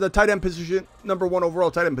the tight end position, number 1 overall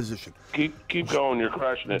tight end position. Keep going. You're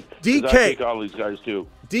crushing it. DK. I take all these guys too.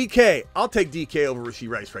 DK. I'll take DK over Rashee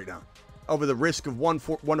Rice right now. Over the risk of 1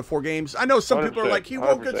 to 4 games. I know some people are like, he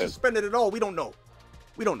won't get suspended at all. We don't know.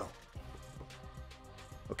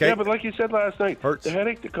 Okay? Yeah, but like you said last night, Hurts. the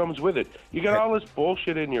headache that comes with it. You got all this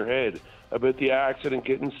bullshit in your head about the accident,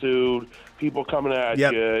 getting sued, people coming at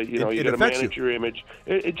Yep. you. You know, you got to affects manage your image.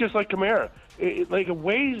 It just like Kamara. It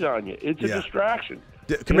weighs on you. It's a distraction.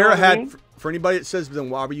 Kamara had, for anybody that says, then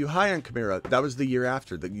why were you high on Kamara? That was the year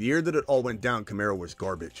after. The year that it all went down, Kamara was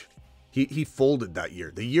garbage. He folded that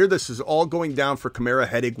year. The year this is all going down for Kamara,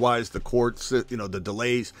 headache-wise, the courts, the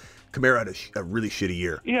delays, Kamara had a really shitty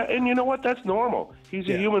year. Yeah, and you know what? That's normal. He's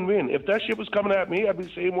a human being. If that shit was coming at me, I'd be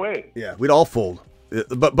the same way. Yeah, we'd all fold.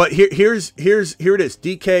 But here it is.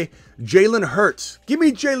 DK, Jalen Hurts. Give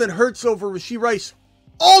me Jalen Hurts over Rashee Rice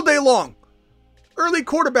all day long. Early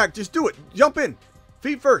quarterback, just do it. Jump in.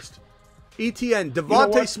 Feet first. ETN,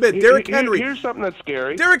 Devontae Smith, Derrick Henry. Here's something that's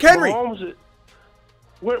scary. Derrick Henry. Mahomes,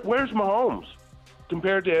 where's Mahomes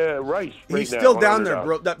compared to Rice? He's still down there,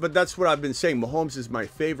 bro. But that's what I've been saying. Mahomes is my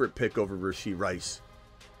favorite pick over Rashee Rice.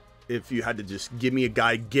 If you had to just give me a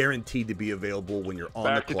guy guaranteed to be available when you're on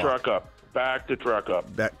the clock. Back the truck up.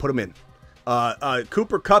 Put him in.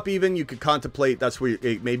 Cooper Kupp, even you could contemplate. That's where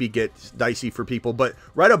it maybe gets dicey for people. But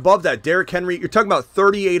right above that, Derrick Henry, you're talking about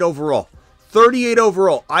 38 overall. 38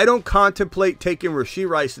 overall. I don't contemplate taking Rashee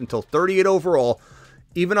Rice until 38 overall,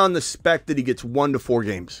 even on the spec that he gets 1 to 4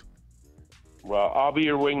 games. Well, I'll be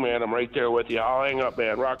your wingman. I'm right there with you. I'll hang up,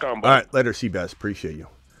 man. Rock on, buddy. All right, later, Seabass. Appreciate you.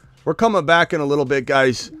 We're coming back in a little bit,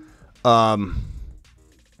 guys. We're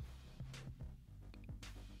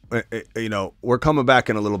coming back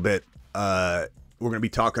in a little bit. We're going to be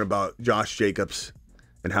talking about Josh Jacobs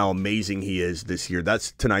and how amazing he is this year.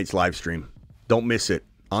 That's tonight's live stream. Don't miss it.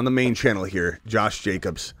 On the main channel here, Josh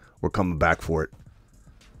Jacobs. We're coming back for it.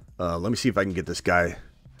 Let me see if I can get this guy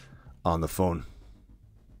on the phone.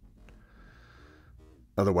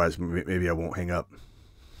 Otherwise, maybe I won't hang up.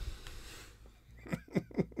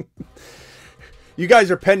 You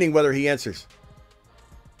guys are pending whether he answers.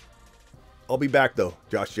 I'll be back, though.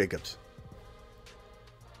 Josh Jacobs.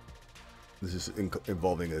 This is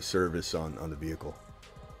involving a service on the vehicle.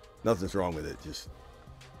 Nothing's wrong with it. Just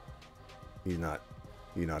he's not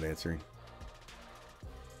answering.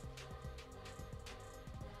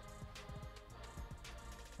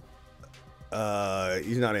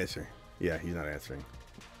 He's not answering. Yeah, he's not answering.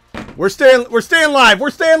 We're staying live.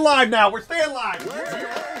 We're staying live now. We're staying live.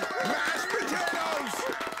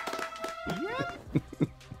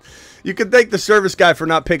 You can thank the service guy for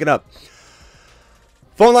not picking up.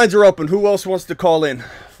 Phone lines are open. Who else wants to call in?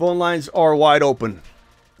 Phone lines are wide open.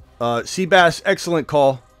 Seabass, excellent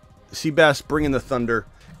call. Seabass bringing the thunder.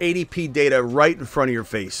 ADP data right in front of your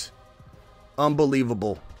face.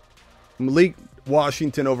 Unbelievable. Malik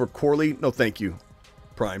Washington over Corley. No, thank you.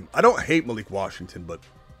 Prime. I don't hate Malik Washington, but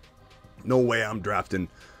no way I'm drafting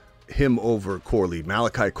him over Corley.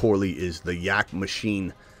 Malachi Corley is the yak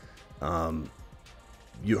machine.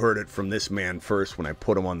 You heard it from this man first when I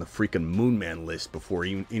put him on the freaking Moon Man list before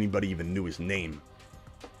anybody even knew his name.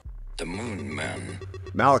 The Moon Man.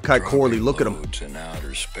 Malachi Corley, look at him. In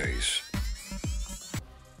outer space.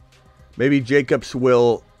 Maybe Jacobs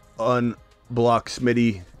will unblock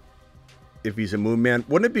Smitty if he's a Moon Man.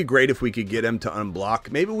 Wouldn't it be great if we could get him to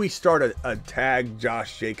unblock? Maybe we start a tag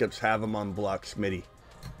Josh Jacobs, have him unblock Smitty.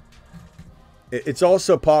 It's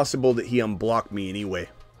also possible that he unblocked me anyway.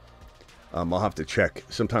 I'll have to check.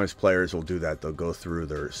 Sometimes players will do that. They'll go through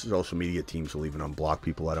their social media teams will even unblock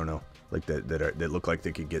people. I don't know, like that look like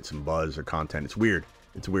they could get some buzz or content. It's weird.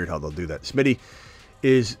 It's weird how they'll do that. Smitty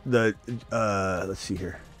is the let's see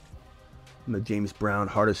here. I'm the James Brown,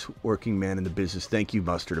 hardest working man in the business. Thank you,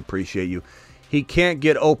 Mustard. Appreciate you. He can't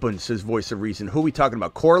get open, says Voice of Reason. Who are we talking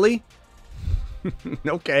about? Corley?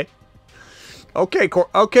 Okay.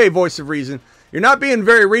 Okay, Voice of Reason. You're not being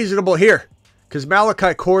very reasonable here, because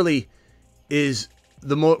Malachi Corley is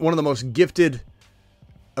one of the most gifted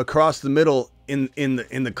across the middle in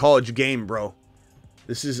the college game, bro.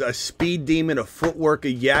 This is a speed demon, a footwork, a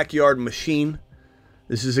yak yard machine.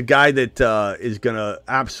 This is a guy that is gonna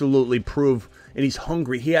absolutely prove, and he's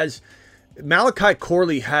hungry. Malachi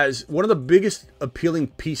Corley has one of the biggest appealing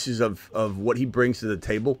pieces of what he brings to the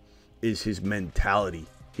table is his mentality.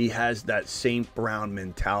 He has that St. Brown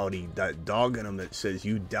mentality, that dog in him that says,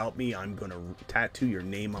 you doubt me, I'm going to tattoo your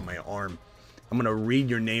name on my arm. I'm going to read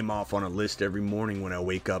your name off on a list every morning when I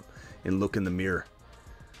wake up and look in the mirror.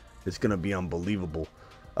 It's going to be unbelievable.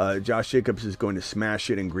 Josh Jacobs is going to smash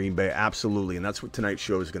it in Green Bay. Absolutely. And that's what tonight's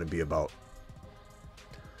show is going to be about.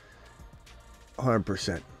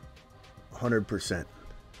 100%. 100%.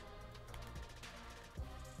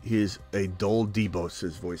 He is a dull Debo,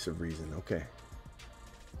 says Voice of Reason. Okay.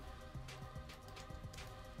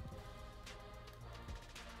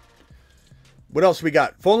 What else we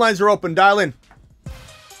got? Phone lines are open. Dial in.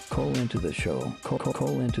 Call into the show.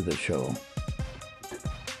 Call into the show.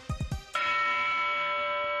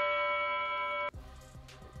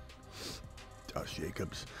 Josh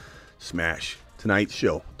Jacobs. Smash. Tonight's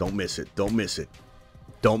show. Don't miss it. Don't miss it.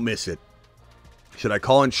 Don't miss it. Should I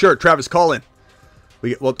call in? Sure, Travis, call in.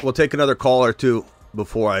 We'll take another call or two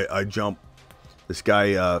before I jump. This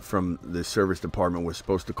guy from the service department was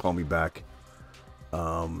supposed to call me back.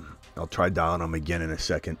 I'll try dialing him again in a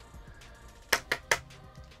second.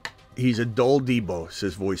 He's a dull Debo,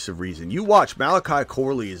 says Voice of Reason. You watch. Malachi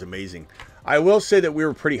Corley is amazing. I will say that we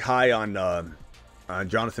were pretty high on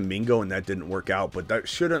Jonathan Mingo, and that didn't work out. But that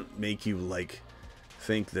shouldn't make you, like,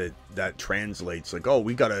 think that translates. Like, oh,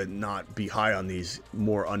 we got to not be high on these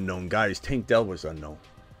more unknown guys. Tank Dell was unknown.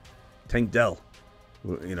 Tank Dell.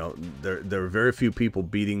 You know, there were very few people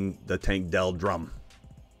beating the Tank Dell drum.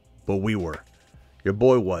 But we were. Your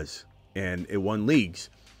boy was. And it won leagues.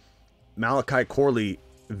 Malachi Corley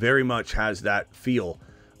very much has that feel.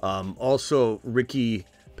 Also, Ricky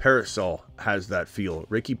Parasol has that feel.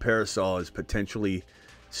 Ricky Parasol is potentially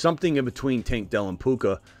something in between Tank Dell and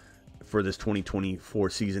Puka for this 2024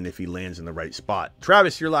 season if he lands in the right spot.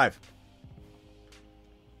 Travis, you're live.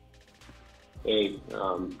 Hey,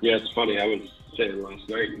 yeah, it's funny. I was saying last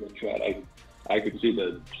night in the chat, I could see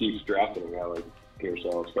the Chiefs drafting a guy like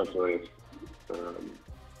Parasol, especially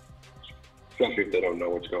if they don't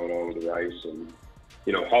know what's going on with the Rice. And,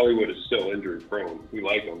 you know, Hollywood is still injury prone. We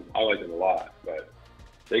like him. I like him a lot, but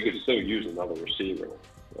they could still use another receiver.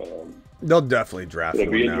 They'll definitely draft it'll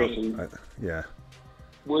one be now. interesting. Yeah.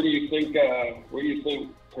 Where do you think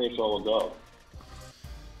Parasol will go?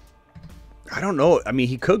 I don't know. I mean,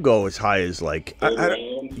 he could go as high as like I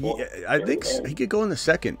think round? he could go in the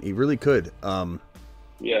second. He really could.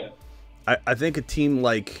 Yeah. I think a team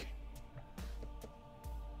like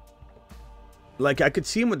I could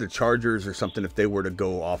see him with the Chargers or something if they were to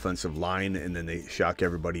go offensive line and then they shock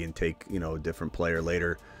everybody and take, you know, a different player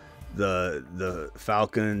later. The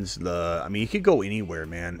Falcons, I mean, he could go anywhere,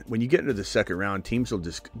 man. When you get into the second round, teams will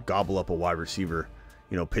just gobble up a wide receiver.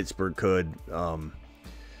 You know, Pittsburgh could,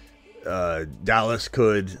 Dallas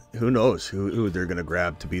could. Who knows who they're going to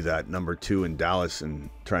grab to be that number 2 in Dallas and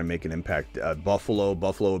try and make an impact. Buffalo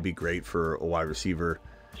would be great for a wide receiver.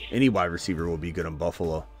 Any wide receiver will be good in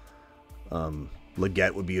Buffalo.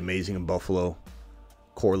 Leggett would be amazing in Buffalo.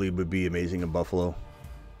 Corley would be amazing in Buffalo.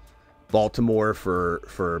 Baltimore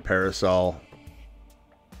for Parasol.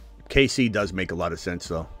 KC does make a lot of sense,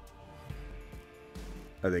 though.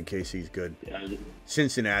 I think KC's good. Yeah.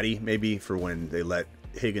 Cincinnati, maybe, for when they let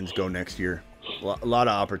Higgins go next year. A lot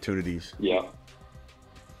of opportunities. Yeah.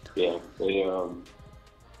 Yeah. They,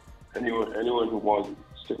 anyone who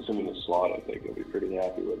sticks him in the slot, I think, will be pretty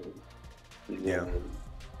happy with him. Yeah.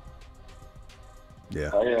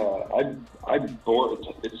 Yeah.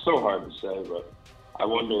 It's so hard to say, but I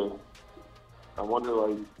wonder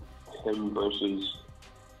like him versus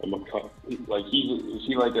a like is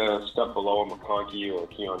he like a step below a McConkey or a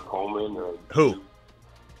Keon Coleman or who?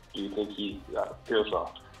 Do you think he's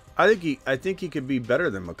Parasol? I think he could be better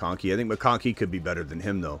than McConkey. I think McConkey could be better than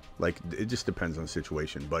him though. Like it just depends on the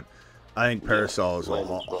situation, but I think Parasol is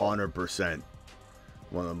 100%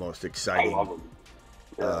 one of the most exciting. I love him.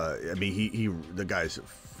 I mean, he the guy's a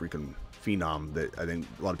freaking phenom that I think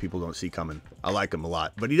a lot of people don't see coming. I like him a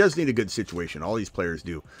lot, but he does need a good situation. All these players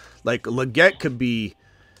do. Like Leggett could be,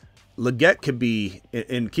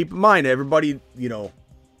 and keep in mind, everybody, you know,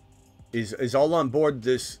 is all on board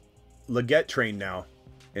this Leggett train now,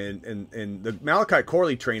 and the Malachi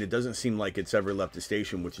Corley train. It doesn't seem like it's ever left the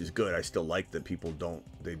station, which is good. I still like that people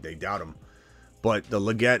they doubt him. But the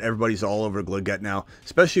Leggett, everybody's all over Leggett now,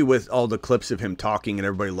 especially with all the clips of him talking, and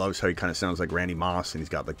everybody loves how he kind of sounds like Randy Moss, and he's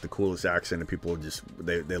got like the coolest accent, and people just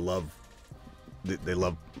they love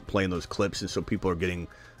playing those clips, and so people are getting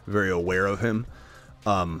very aware of him.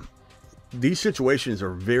 These situations are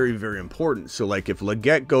very, very important. So like if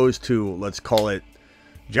Leggett goes to, let's call it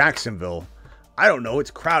Jacksonville, I don't know, it's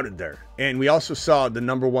crowded there. And we also saw the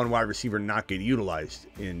number 1 wide receiver not get utilized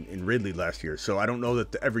in Ridley last year. So I don't know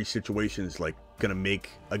that every situation is like going to make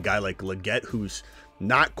a guy like Leggett, who's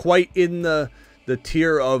not quite in the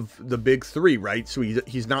tier of the big 3, right? So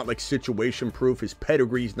he's not like situation proof. His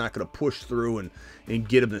pedigree's not going to push through and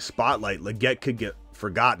get him the spotlight. Leggett could get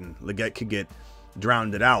forgotten. Leggett could get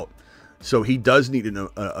drowned out. So he does need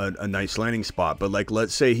a nice landing spot. But like,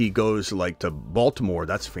 let's say he goes like to Baltimore,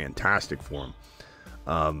 that's fantastic for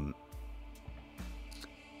him.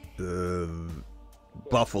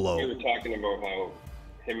 Buffalo. We were talking about how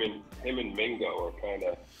him and Mingo are kind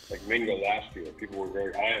of like Mingo last year. People were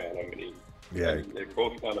very high on him, and Yeah. And they're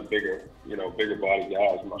both kind of bigger body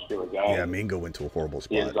guys, muscular guys. Yeah, Mingo went to a horrible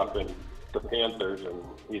spot. He ends up in the Panthers, and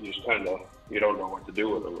you don't know what to do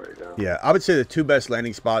with him right now. Yeah, I would say the two best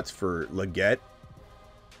landing spots for Leggett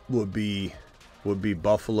would be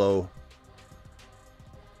Buffalo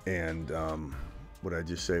and what did I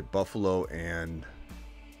just say? Buffalo and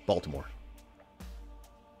Baltimore.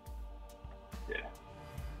 Yeah,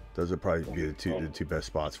 those would probably be the two best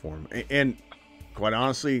spots for him. And quite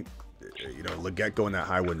honestly, Leggett going that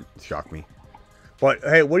high wouldn't shock me. But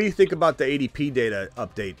hey, what do you think about the ADP data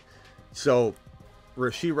update? So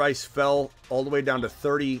Rashee Rice fell all the way down to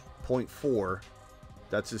 30.4.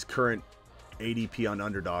 That's his current ADP on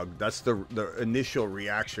Underdog. That's the initial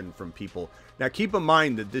reaction from people. Now, keep in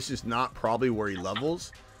mind that this is not probably where he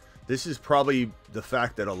levels. This is probably the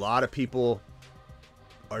fact that a lot of people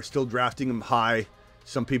are still drafting him high.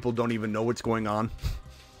 Some people don't even know what's going on.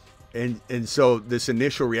 And so this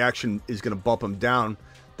initial reaction is going to bump him down.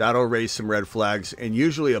 That'll raise some red flags. And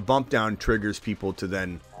usually a bump down triggers people to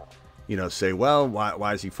then say, well,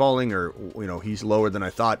 why is he falling? Or, he's lower than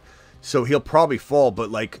I thought. So he'll probably fall.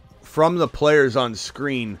 But, like, from the players on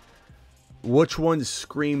screen, which ones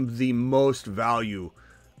scream the most value?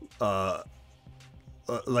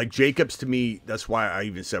 Like Jacobs, to me, that's why I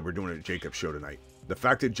even said we're doing a Jacobs show tonight. The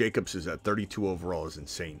fact that Jacobs is at 32 overall is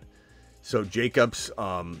insane. So Jacobs,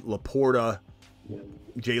 Laporta,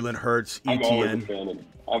 Jalen Hurts, ETN.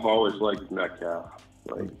 I've always liked Metcalf.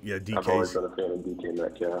 Yeah, DK. I've always been a fan of DK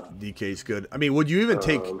Metcalf. DK's good. I mean, would you even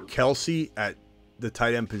take Kelsey at the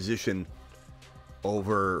tight end position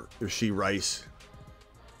over Rashee Rice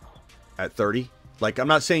at 30? Like, I'm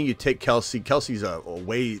not saying you take Kelsey. Kelsey's a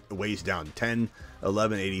ways down, 10,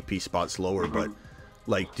 11 ADP spots lower. Mm-hmm. But,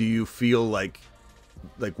 like, do you feel like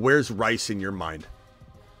where's Rice in your mind?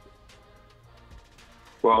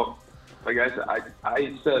 Well, like I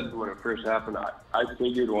said when it first happened, I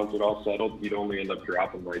figured once it all settled, you'd only end up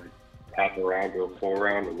dropping like half a round to a full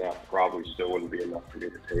round, and that probably still wouldn't be enough for me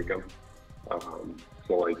to take him.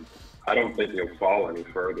 So, like, I don't think he'll fall any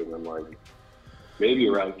further than, like, maybe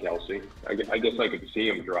around Kelsey. I guess I could see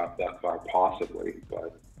him drop that far possibly,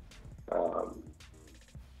 but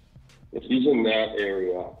if he's in that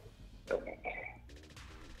area,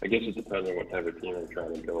 I guess it depends on what type of team I'm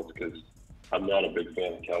trying to build, because I'm not a big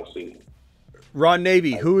fan of Kelsey. Ron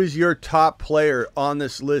Navy, who is your top player on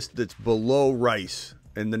this list that's below Rice?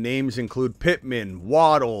 And the names include Pittman,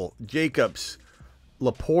 Waddle, Jacobs,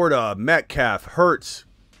 Laporta, Metcalf, Hurts,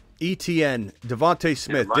 ETN, Devontae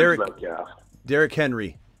Smith, Derrick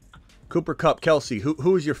Henry, Cooper Kupp, Kelsey.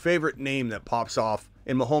 Who is your favorite name that pops off?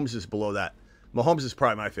 And Mahomes is below that. Mahomes is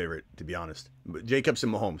probably my favorite, to be honest. Jacobs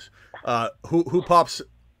and Mahomes. Who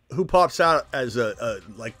pops out as a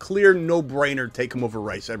like clear no-brainer, take him over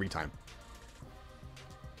Rice every time?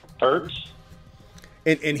 Hurts.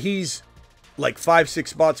 And he's like 5-6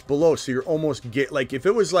 spots below, so you're almost like, if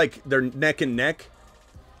it was like they're neck and neck,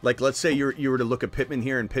 like let's say you were to look at Pittman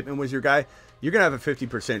here and Pittman was your guy, you're gonna have a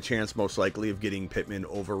 50% chance most likely of getting Pittman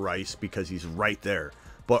over Rice because he's right there.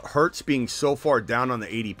 But Hurts being so far down on the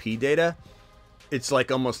ADP data, it's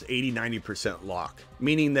like almost 80-90% lock,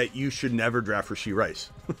 meaning that you should never draft Rashee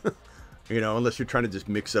Rice. Unless you're trying to just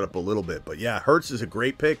mix it up a little bit. But yeah, Hurts is a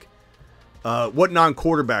great pick. What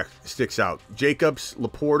non-quarterback sticks out? Jacobs,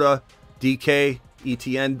 Laporta, DK,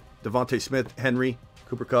 ETN, Devontae Smith, Henry,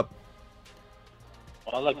 Cooper Kupp.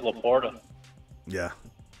 I like Laporta. Yeah.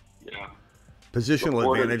 Yeah. Positional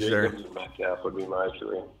Laporta, advantage Jacobs, there. And Metcalf would be my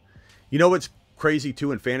three. You know what's crazy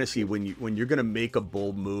too in fantasy, when you're going to make a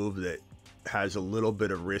bold move that has a little bit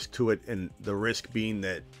of risk to it, and the risk being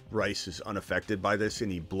that Rice is unaffected by this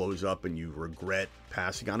and he blows up and you regret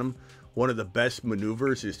passing on him. One of the best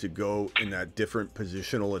maneuvers is to go in that different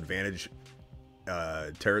positional advantage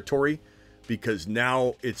territory, because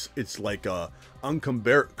now it's like a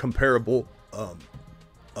uncomparable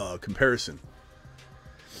comparison.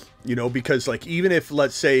 Because like, even if,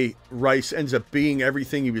 let's say, Rice ends up being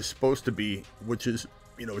everything he was supposed to be, which is,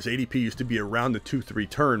 his ADP used to be around the 2-3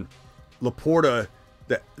 turn, Laporta,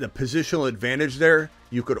 the positional advantage there,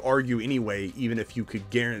 you could argue anyway, even if you could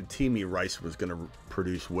guarantee me Rice was going to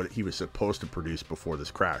produce what he was supposed to produce before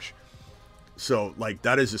this crash. So, like,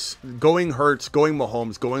 that is going Hurts, going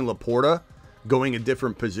Mahomes, going Laporta, going a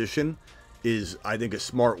different position is, I think, a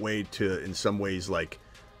smart way to, in some ways, like,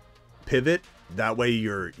 pivot. That way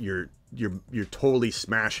you're totally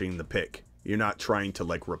smashing the pick. You're not trying to,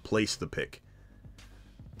 like, replace the pick.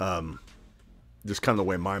 Just kind of the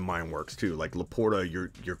way my mind works too. Like Laporta,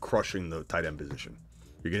 you're crushing the tight end position.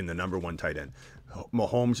 You're getting the number one tight end.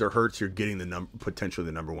 Mahomes or Hurts, you're getting potentially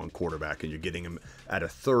the number one quarterback, and you're getting him at a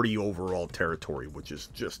 30 overall territory, which is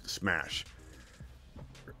just smash.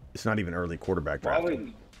 It's not even early quarterback draft.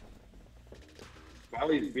 While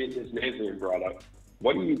his name's being brought up,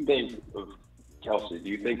 what do you think of Kelsey? Do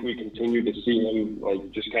you think we continue to see him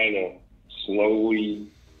like just kind of slowly,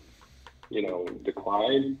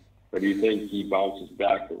 decline, or do you think he bounces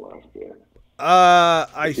back to last year?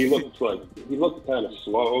 He looked kind of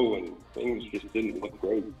slow, and things just didn't look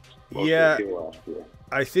great. Yeah, last year.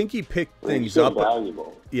 I think he picked things up.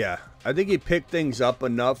 Valuable. Yeah, I think he picked things up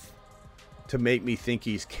enough to make me think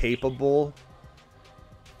he's capable.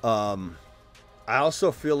 I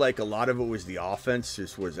also feel like a lot of it was the offense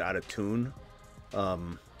just was out of tune.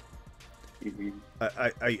 I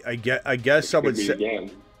guess I would say,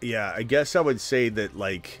 yeah, I guess I would say that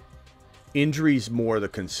like injury's more the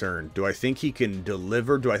concern. Do I think he can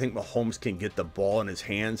deliver? Do I think Mahomes can get the ball in his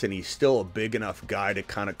hands? And he's still a big enough guy to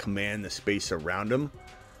kind of command the space around him.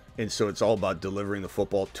 And so it's all about delivering the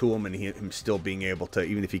football to him and him still being able to,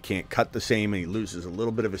 even if he can't cut the same and he loses a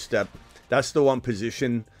little bit of a step. That's the one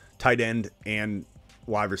position, tight end and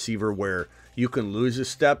wide receiver, where you can lose a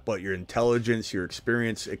step, but your intelligence, your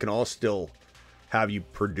experience, it can all still have you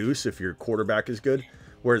produce if your quarterback is good.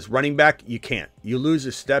 Whereas running back, you can't. You lose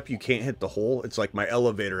a step, you can't hit the hole. It's like my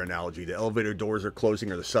elevator analogy. The elevator doors are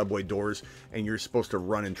closing, or the subway doors, and you're supposed to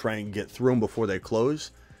run and try and get through them before they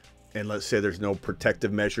close. And let's say there's no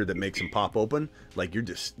protective measure that makes them pop open. Like you're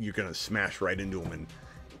going to smash right into them.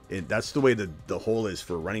 And that's the way the hole is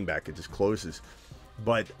for a running back. It just closes.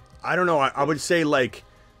 But I don't know. I would say like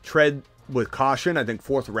tread with caution. I think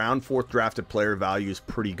fourth drafted player value is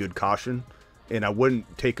pretty good caution. And I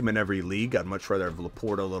wouldn't take him in every league. I'd much rather have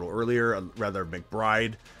Laporta a little earlier. I'd rather have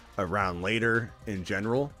McBride a round later in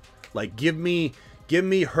general. Like give me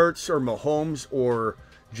Hurts or Mahomes or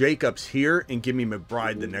Jacobs here and give me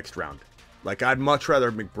McBride the next round. Like I'd much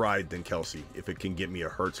rather McBride than Kelsey if it can get me a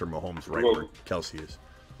Hurts or Mahomes right where Kelsey is.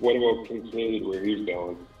 What about Kincaid, where he's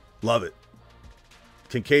going? Love it.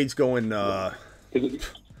 Kincaid's going I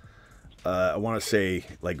want to say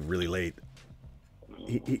like really late.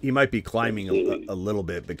 He might be climbing a little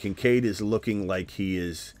bit, but Kincaid is looking like he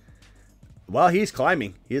is. Well, he's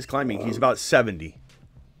climbing. He is climbing. He's about 70.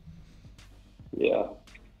 Yeah.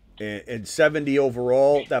 And 70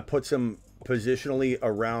 overall, that puts him positionally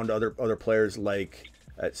around other players. Like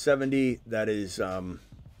at 70, that is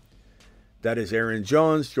Aaron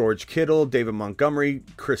Jones, George Kittle, David Montgomery,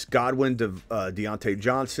 Chris Godwin, Deontay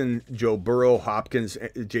Johnson, Joe Burrow, Hopkins,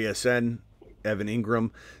 JSN, Evan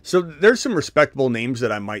Ingram. So there's some respectable names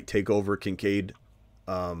that I might take over Kincaid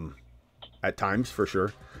at times for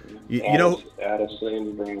sure. You know,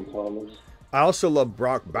 Addison, Brandon Thomas. I also love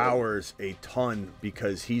Brock Bowers a ton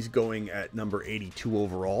because he's going at number 82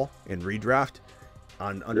 overall in redraft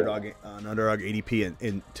on underdog ADP,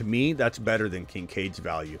 and to me that's better than Kincaid's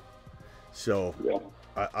value. So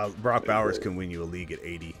Brock Bowers can win you a league at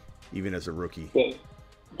 80 even as a rookie. The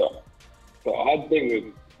odd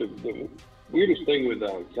thing with the weirdest thing with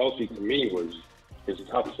Kelsey to me was his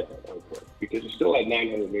touchdown output, because he still had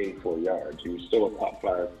 984 yards. He was still a top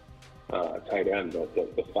 5 tight end, but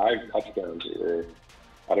the 5 touchdowns were,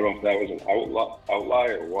 I don't know if that was an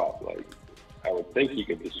outlier or what. Like, I would think he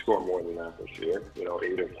could score more than that this year, 8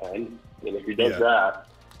 or 10. And if he does that,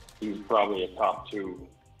 he's probably a top 2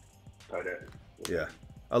 tight end. Yeah,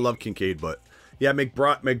 I love Kincaid, but yeah,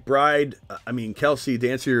 McBride. I mean, Kelsey. To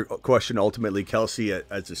answer your question, ultimately, Kelsey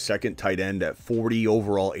as a second tight end at 40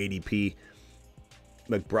 overall ADP.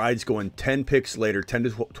 McBride's going 10 picks later, 10 to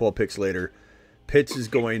 12 picks later. Pitts is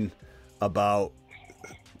going about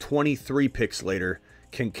 23 picks later.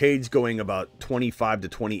 Kincaid's going about 25 to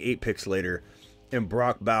 28 picks later. And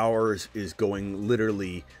Brock Bowers is going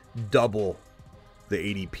literally double the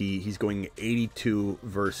ADP. He's going 82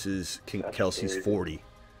 versus Kelsey's 40.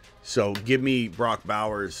 So give me Brock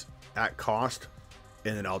Bowers at cost,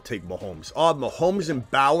 and then I'll take Mahomes. Mahomes and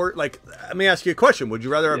Bowers. Like, let me ask you a question. Would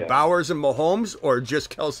you rather have Bowers and Mahomes or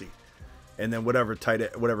just Kelsey? And then whatever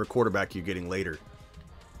quarterback you're getting later.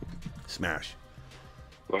 Smash.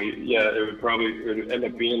 Well, yeah, it would end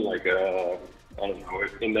up being like I don't know,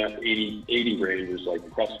 in that 80 range is like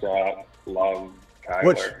Prescott, Love, Kyler.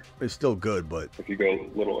 Which is still good, but if you go a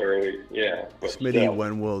little early, but Smitty, still,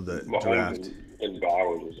 when will the Mahomes draft? And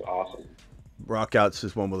Bowers is awesome. Rockout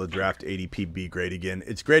says, when will the draft ADP be great again?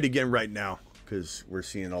 It's great again right now because we're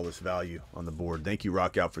seeing all this value on the board. Thank you,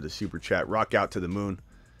 Rockout, for the super chat. Rockout to the moon.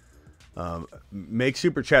 Make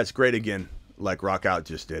super chats great again, like Rockout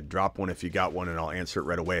just did. Drop one if you got one, and I'll answer it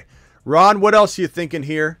right away. Ron, what else are you thinking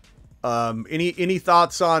here? Any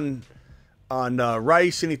thoughts on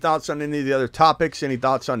Rice? Any thoughts on any of the other topics? Any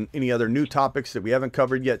thoughts on any other new topics that we haven't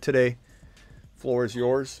covered yet today? Floor is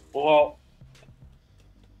yours. Well,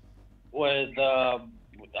 with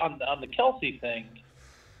on the Kelsey thing,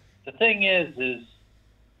 the thing is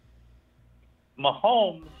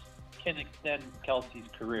Mahomes can extend Kelsey's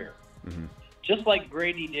career, just like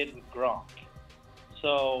Brady did with Gronk.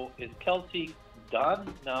 So is Kelsey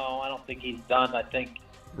done? No, I don't think he's done. I think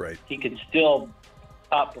he could still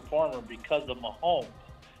top performer because of Mahomes.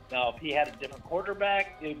 Now, if he had a different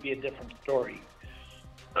quarterback, it would be a different story.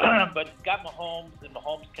 But he's got Mahomes, and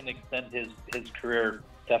Mahomes can extend his career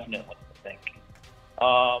definitely, I think.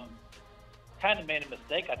 Kind of made a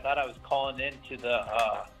mistake. I thought I was calling into the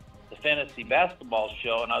fantasy basketball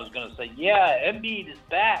show, and I was going to say, yeah, Embiid is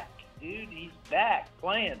back. Dude, he's back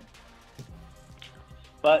playing.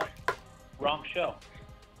 But wrong show.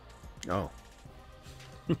 Oh.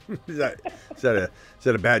 Is that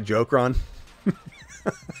a bad joke, Ron?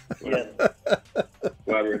 Yes.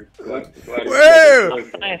 Glad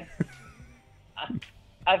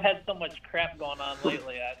I've had so much crap going on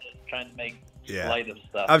lately. I'm just trying to make light of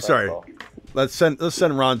stuff. I'm sorry. Let's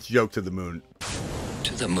send Ron's joke to the moon.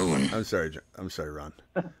 To the moon. I'm sorry, Ron.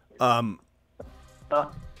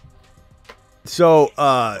 So,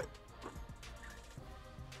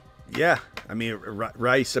 yeah. I mean,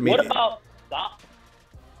 Rice. I mean, what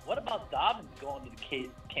about Dobbins going to the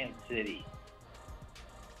Kansas City?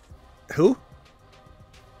 Who?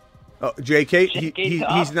 Oh, J.K.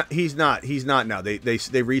 He's not now.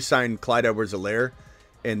 They re-signed Clyde Edwards-Helaire,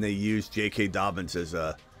 and they used J.K. Dobbins as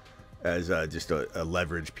just a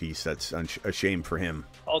leverage piece. That's a shame for him.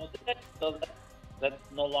 Oh, so that's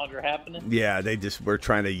no longer happening. Yeah, we're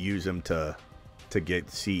trying to use him to get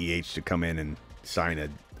CEH to come in and sign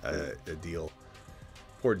a deal.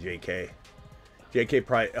 Poor J.K. J.K.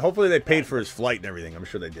 probably. Hopefully they paid for his flight and everything. I'm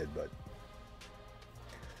sure they did,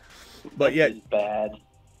 but yeah, bad.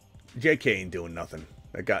 J.K. ain't doing nothing.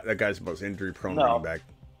 That guy's the most injury-prone running back.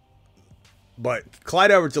 But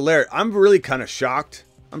Clyde Edwards-Helaire, I'm really kind of shocked.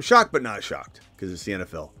 I'm shocked, but not shocked because it's the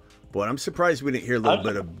NFL. But I'm surprised we didn't hear a little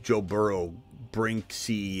bit of Joe Burrow bring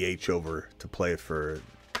CEH over to play for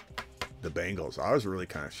the Bengals. I was really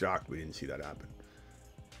kind of shocked we didn't see that happen.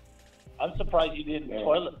 I'm surprised you didn't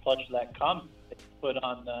toilet flush that comment they put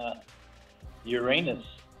on Uranus.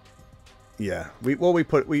 Yeah, we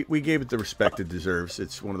gave it the respect it deserves.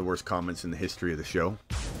 It's one of the worst comments in the history of the show.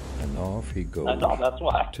 And off he goes. That's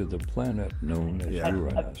why. To the planet known as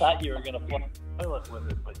Uranus. I thought you were going to flush the toilet with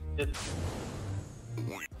it, but you didn't.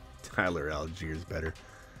 Tyler Allgeier's better.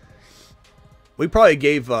 We probably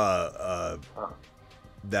gave that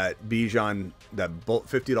Bijan that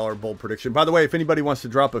 $50 bold prediction. By the way, if anybody wants to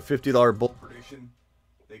drop a $50 bold prediction,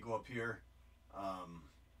 they go up here.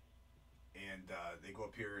 They go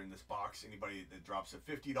up here in this box. Anybody that drops a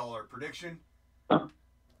 $50 prediction.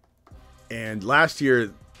 And last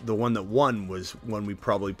year, the one that won was one we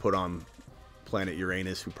probably put on Planet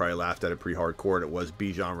Uranus. We probably laughed at it pretty hardcore, and it was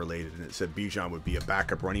Bijan related. And it said Bijan would be a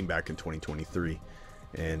backup running back in 2023.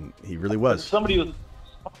 And he really was. Somebody was...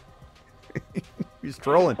 He's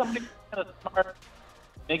trolling. Somebody was kind of smart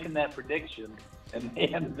making that prediction, and they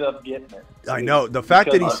ended up getting it. I know. The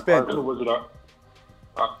fact that he spent... Was it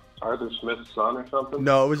Arthur Smith's son or something?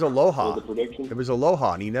 No, it was Aloha. The prediction? It was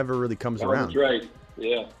Aloha, and he never really comes around. That's right.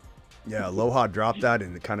 Yeah. Yeah, Aloha dropped that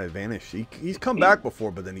and it kind of vanished. He's come back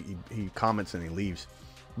before, but then he comments and he leaves.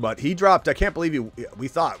 But he dropped. I can't believe we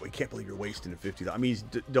can't believe you're wasting $50. I mean, he's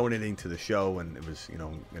donating to the show, and it was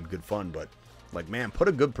and good fun. But like, man, put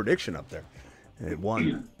a good prediction up there, and it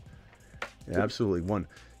won. It absolutely won.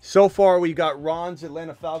 So far, we got Ron's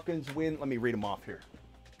Atlanta Falcons win. Let me read them off here.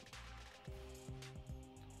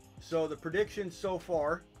 So the predictions so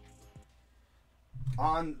far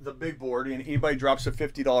on the big board, and anybody drops a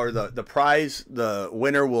 $50, the prize, the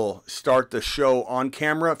winner will start the show on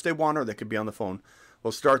camera if they want, or they could be on the phone.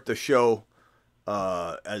 We'll start the show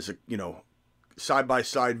as a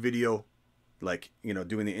side-by-side video, like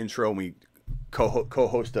doing the intro, and we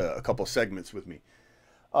co-host a couple segments with me.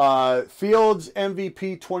 Fields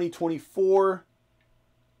MVP 2024.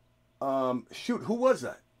 Shoot, who was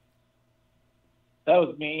that? That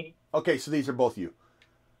was me. Okay, so these are both you.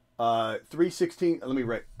 316. Let me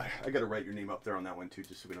write. I got to write your name up there on that one too,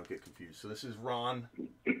 just so we don't get confused. So this is Ron.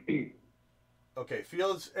 Okay,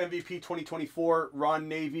 Fields MVP 2024. Ron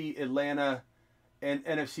Navy, Atlanta, and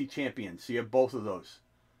NFC champion. So you have both of those.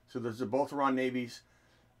 So those are both Ron Navies.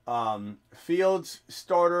 Fields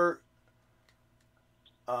starter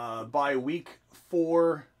by week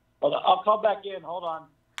 4. Hold on, I'll call back in. Hold on.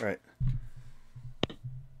 All right.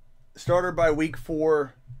 Starter by week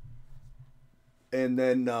 4. And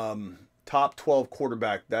then top 12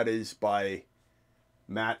 quarterback, that is by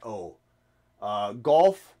Matt O.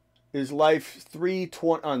 Golf is life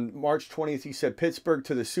 320 on March 20th. He said Pittsburgh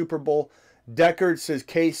to the Super Bowl. Deckard says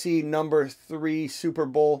KC number 3 Super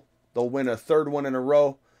Bowl. They'll win a 3rd one in a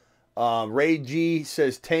row. Ray G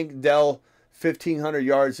says Tank Dell 1,500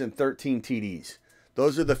 yards and 13 TDs.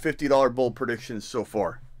 Those are the $50 bold predictions so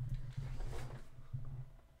far.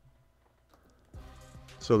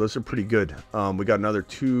 So those are pretty good. We got another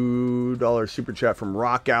 $2 super chat from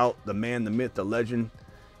Rock Out, the man, the myth, the legend.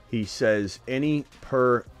 He says, any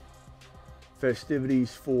per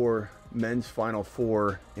festivities for men's Final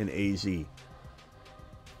Four in AZ?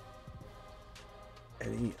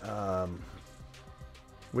 Any,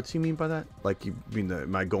 what's he mean by that? Like, you mean,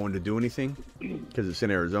 am I going to do anything? Because it's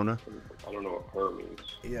in Arizona? I don't know what her means.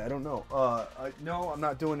 Yeah, I don't know. No, I'm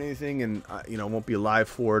not doing anything, and won't be live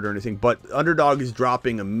for it or anything. But Underdog is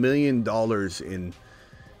dropping $1 million in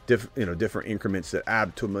different increments that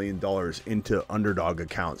add to $1 million into Underdog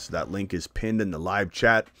accounts. That link is pinned in the live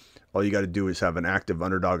chat. All you got to do is have an active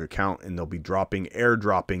Underdog account, and they'll be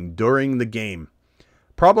airdropping during the game.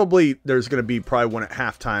 Probably there's going to be one at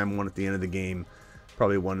halftime, one at the end of the game,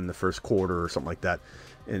 probably one in the first quarter or something like that.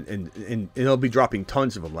 And it'll be dropping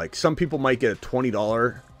tons of them. Like, some people might get a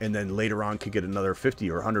 $20 and then later on could get another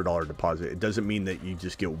 $50 or $100 deposit. It doesn't mean that you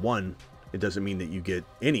just get one. It doesn't mean that you get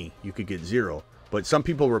any. You could get 0. But some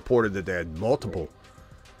people reported that they had multiple.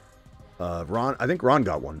 I think Ron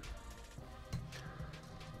got one.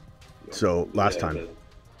 So last time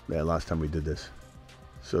we did this.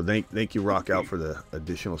 So thank you, Rock Out, for the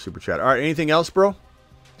additional super chat. All right, anything else, bro?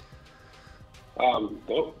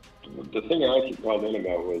 The thing I actually called in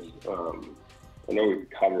about was, I know we've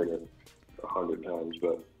covered it 100 times,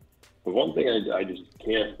 but the one thing I just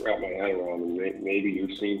can't wrap my head around, and maybe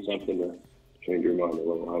you've seen something to change your mind a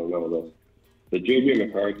little, I don't know, the J.J.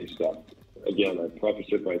 McCarthy stuff. Again, I preface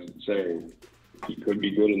it by saying he could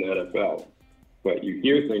be good in the NFL, but you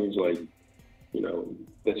hear things like,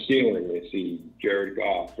 the ceiling, they see Jared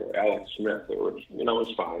Goff or Alex Smith, which,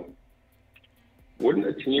 is fine. Wouldn't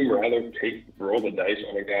a team rather roll the dice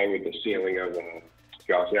on a guy with the ceiling of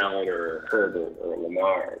Josh Allen or Herbert or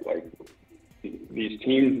Lamar? Like, these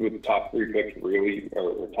teams with top 3 picks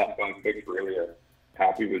or top 5 picks really are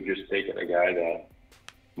happy with just taking a guy that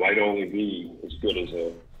might only be as good as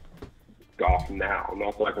a Goff now. I'm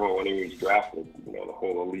not talking about when he was drafted, the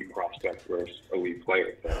whole elite prospect versus elite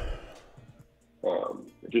player thing.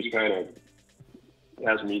 It just kind of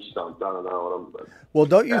has me stumped. I don't know. Well,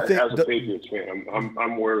 don't you think? As a Patriots fan,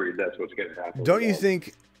 I'm worried that's what's going to happen. Don't you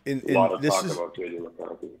think? A lot of talk about J.J.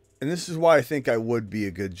 McCarthy. And this is why I think I would be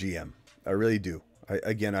a good GM. I really do. I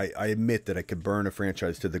admit that I could burn a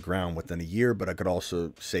franchise to the ground within a year, but I could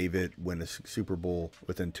also save it, win a Super Bowl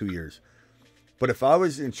within 2 years. But if I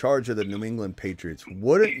was in charge of the New England Patriots,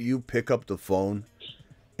 wouldn't you pick up the phone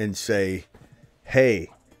and say, "Hey,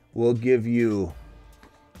 we'll give you"?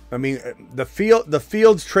 I mean, the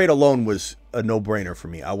Fields trade alone was a no-brainer for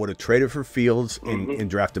me. I would have traded for Fields and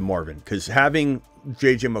drafted Marvin, because having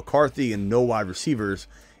J.J. McCarthy and no wide receivers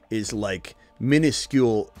is like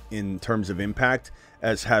minuscule in terms of impact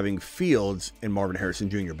as having Fields and Marvin Harrison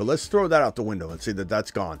Jr. But let's throw that out the window and say that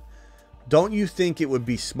that's gone. Don't you think it would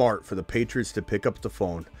be smart for the Patriots to pick up the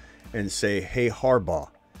phone and say, "Hey, Harbaugh,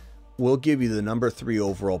 we'll give you the number 3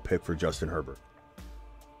 overall pick for Justin Herbert"?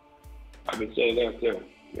 I've been saying that too.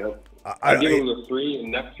 Yep. I give him the 3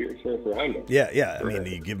 and next year's first rounder. Yeah. I mean,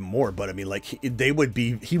 you give him more, but I mean, like, he would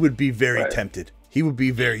be very tempted. He would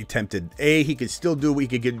be very tempted. He could still do. He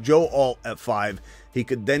could get Joe Alt at 5. He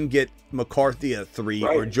could then get McCarthy at 3,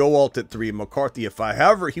 or Joe Alt at 3, and McCarthy at 5.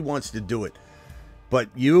 However he wants to do it. But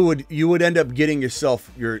you would end up getting yourself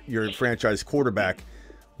your franchise quarterback,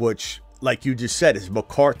 which, like you just said, is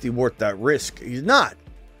McCarthy worth that risk? He's not.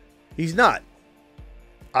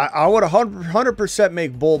 I would 100%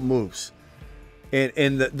 make bold moves.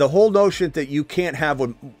 And the whole notion that you can't have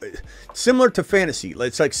one, similar to fantasy,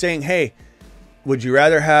 it's like saying, "Hey, would you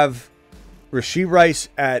rather have Rashee Rice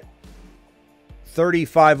at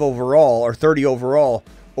 35 overall or 30 overall,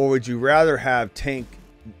 or would you rather have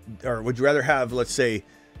let's say,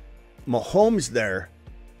 Mahomes there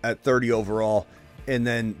at 30 overall and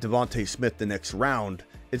then Devontae Smith the next round?"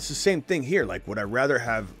 It's the same thing here. Like, would I rather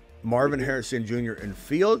have Marvin Harrison Jr. and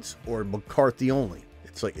Fields or McCarthy only?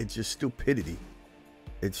 It's like, it's just stupidity.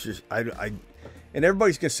 It's just, and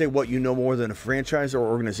everybody's going to say, "What, you know more than a franchise or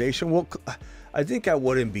organization?" Well, I think I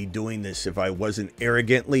wouldn't be doing this if I wasn't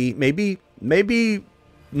arrogantly, maybe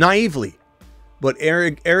naively, but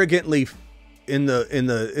arrogantly in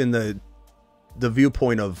the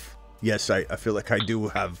viewpoint of, yes, I feel like I do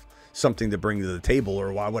have something to bring to the table,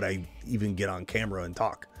 or why would I even get on camera and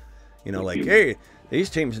talk? Like, "Hey,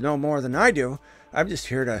 these teams know more than I do. I'm just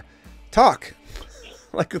here to talk."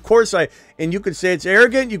 Like, of course and you could say it's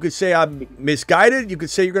arrogant. You could say I'm misguided. You could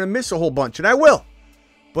say you're going to miss a whole bunch, and I will.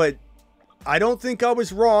 But I don't think I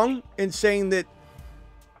was wrong in saying that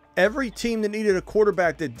every team that needed a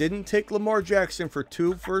quarterback that didn't take Lamar Jackson for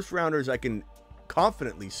 2 first-rounders, I can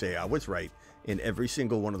confidently say I was right. And every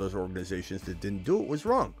single one of those organizations that didn't do it was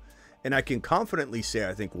wrong. And I can confidently say,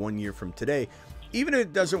 I think 1 year from today, even if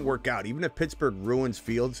it doesn't work out, even if Pittsburgh ruins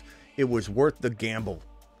Fields, it was worth the gamble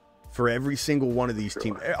for every single one of these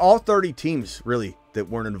teams. All 30 teams, really, that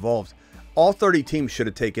weren't involved. All 30 teams should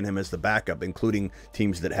have taken him as the backup, including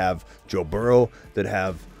teams that have Joe Burrow, that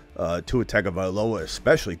have Tua Tagovailoa,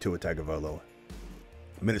 especially Tua Tagovailoa.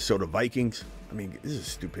 Minnesota Vikings. I mean, this is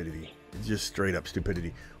stupidity. It's just straight up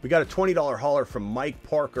stupidity. We got a $20 hauler from Mike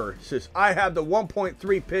Parker. It says, I have the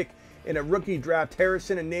 1.3 pick in a rookie draft.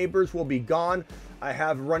 Harrison and Neighbors will be gone. I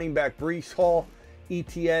have running back Breece Hall,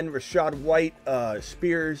 ETN, Rashad White,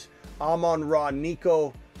 Spears, Amon-Ra,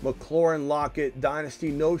 Nico, McLaurin, Lockett, Dynasty,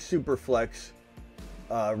 no super flex,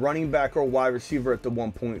 running back or wide receiver at the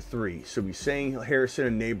 1.3. So he's saying Harrison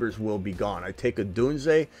and Neighbors will be gone. I take a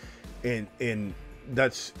Dunze, and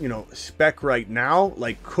that's, you know, spec right now.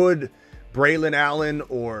 Like, could Braylon Allen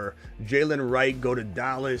or Jalen Wright go to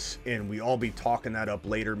Dallas and we all be talking that up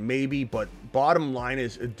later? Maybe, but bottom line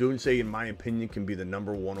is Dunze, in my opinion, can be the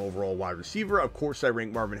 #1 overall wide receiver. Of course, I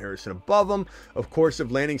rank Marvin Harrison above him. Of course, if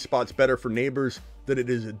landing spot's better for Neighbors than it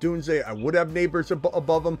is Dunze, I would have Neighbors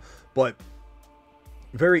above him, but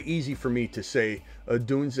very easy for me to say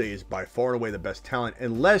Dunze is by far and away the best talent,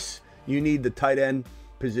 unless you need the tight end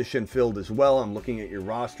position filled as well. I'm looking at your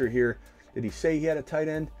roster here. Did he say he had a tight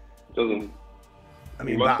end? Doesn't. I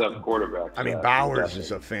mean, he must have quarterbacks. I mean, Bowers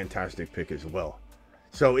is a fantastic pick as well.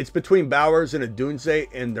 So it's between Bowers and a Dunze,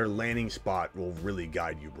 and their landing spot will really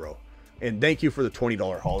guide you, bro. And thank you for the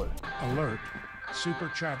 $20 hauler. Alert. Super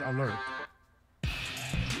chat alert.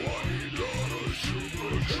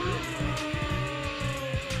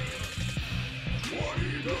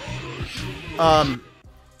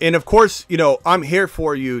 And of course, you know, I'm here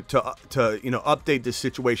for you to you know, update this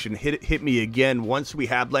situation. Hit me again once we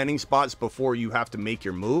have landing spots before you have to make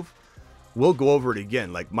your move. We'll go over it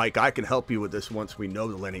again. Like, Mike, I can help you with this once we know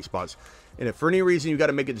the landing spots. And if for any reason you got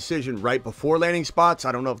to make a decision right before landing spots,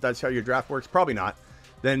 I don't know if that's how your draft works, probably not,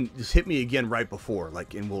 then just hit me again right before,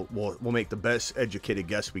 like, and we'll make the best educated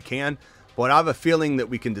guess we can. But I have a feeling that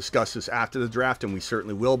we can discuss this after the draft, and we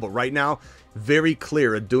certainly will. But right now, very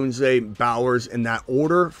clear, Dunze, Bowers, in that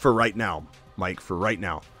order for right now, Mike, for right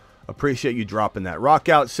now. Appreciate you dropping that.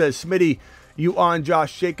 Rockout says, Smitty, you on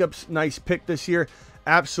Josh Jacobs? Nice pick this year.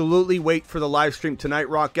 Absolutely. Wait for the live stream tonight,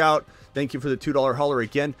 Rockout. Thank you for the $2 hauler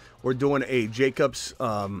again. We're doing a Jacobs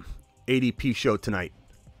ADP show tonight.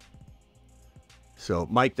 So,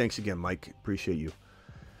 Mike, thanks again, Mike. Appreciate you.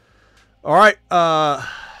 All right.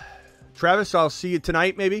 Travis, I'll see you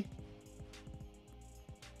tonight, maybe?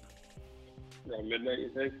 Around midnight, you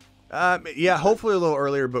think? Yeah, hopefully a little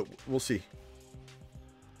earlier, but we'll see.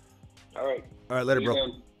 All right. All right, later, bro.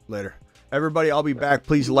 Later. Everybody, I'll be back.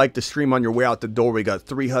 Please like the stream on your way out the door. We got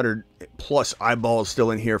 300+ eyeballs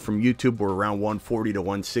still in here from YouTube. We're around 140 to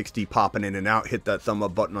 160 popping in and out. Hit that thumb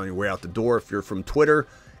up button on your way out the door. If you're from Twitter,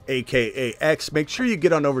 aka X, make sure you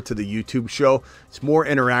get on over to the YouTube show. It's more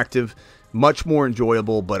interactive, much more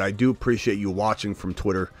enjoyable, but I do appreciate you watching from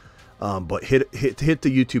Twitter. But hit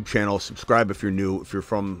the YouTube channel, subscribe if you're new. If you're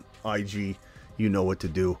from IG, you know what to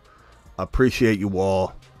do. Appreciate you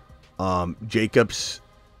all. Jacobs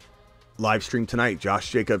live stream tonight.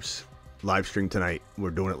 Josh Jacobs live stream tonight.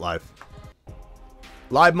 We're doing it live.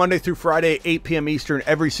 Live Monday through Friday, 8 p.m. Eastern.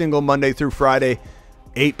 Every single Monday through Friday,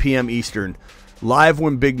 8 p.m. Eastern. Live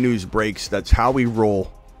when big news breaks. That's how we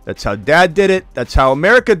roll. That's how Dad did it. That's how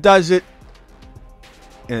America does it.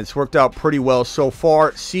 And it's worked out pretty well so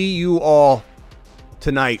far. See you all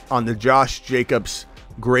tonight on the Josh Jacobs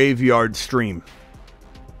Graveyard stream.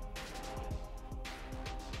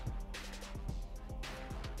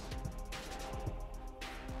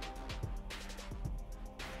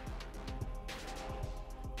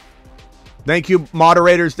 Thank you,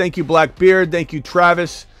 moderators. Thank you, Blackbeard. Thank you,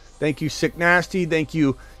 Travis. Thank you, Sick Nasty. Thank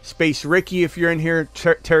you, Space Ricky, if you're in here.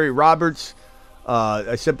 Terry Roberts.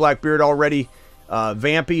 I said Blackbeard already.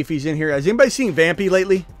 Vampy, if he's in here. Has anybody seen Vampy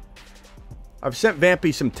lately? I've sent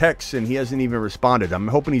Vampy some texts, and he hasn't even responded. I'm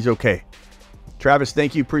hoping he's okay. Travis,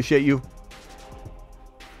 thank you. Appreciate you.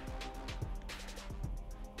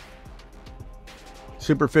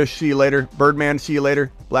 Superfish, see you later. Birdman, see you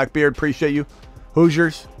later. Blackbeard, appreciate you.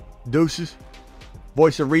 Hoosiers, deuces.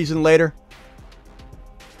 Voice of Reason later.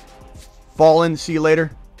 Fallen, see you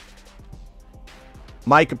later.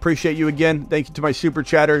 Mike, appreciate you again. Thank you to my super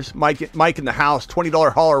chatters. Mike in the house,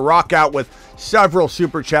 $20 hauler. Rock out with several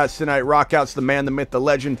super chats tonight. Rock out's the man, the myth, the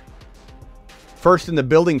legend. First in the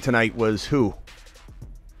building tonight was who?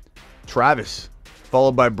 Travis,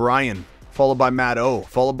 followed by Brian, followed by Matt O,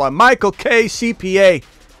 followed by Michael K, CPA,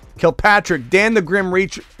 Kilpatrick, Dan the Grim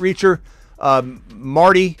Reacher,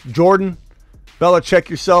 Marty, Jordan, Bella, check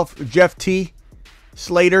yourself, Jeff T,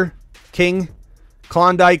 Slater, King,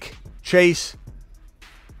 Klondike, Chase,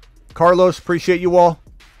 Carlos, appreciate you all.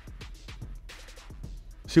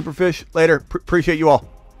 Superfish, later, appreciate you all.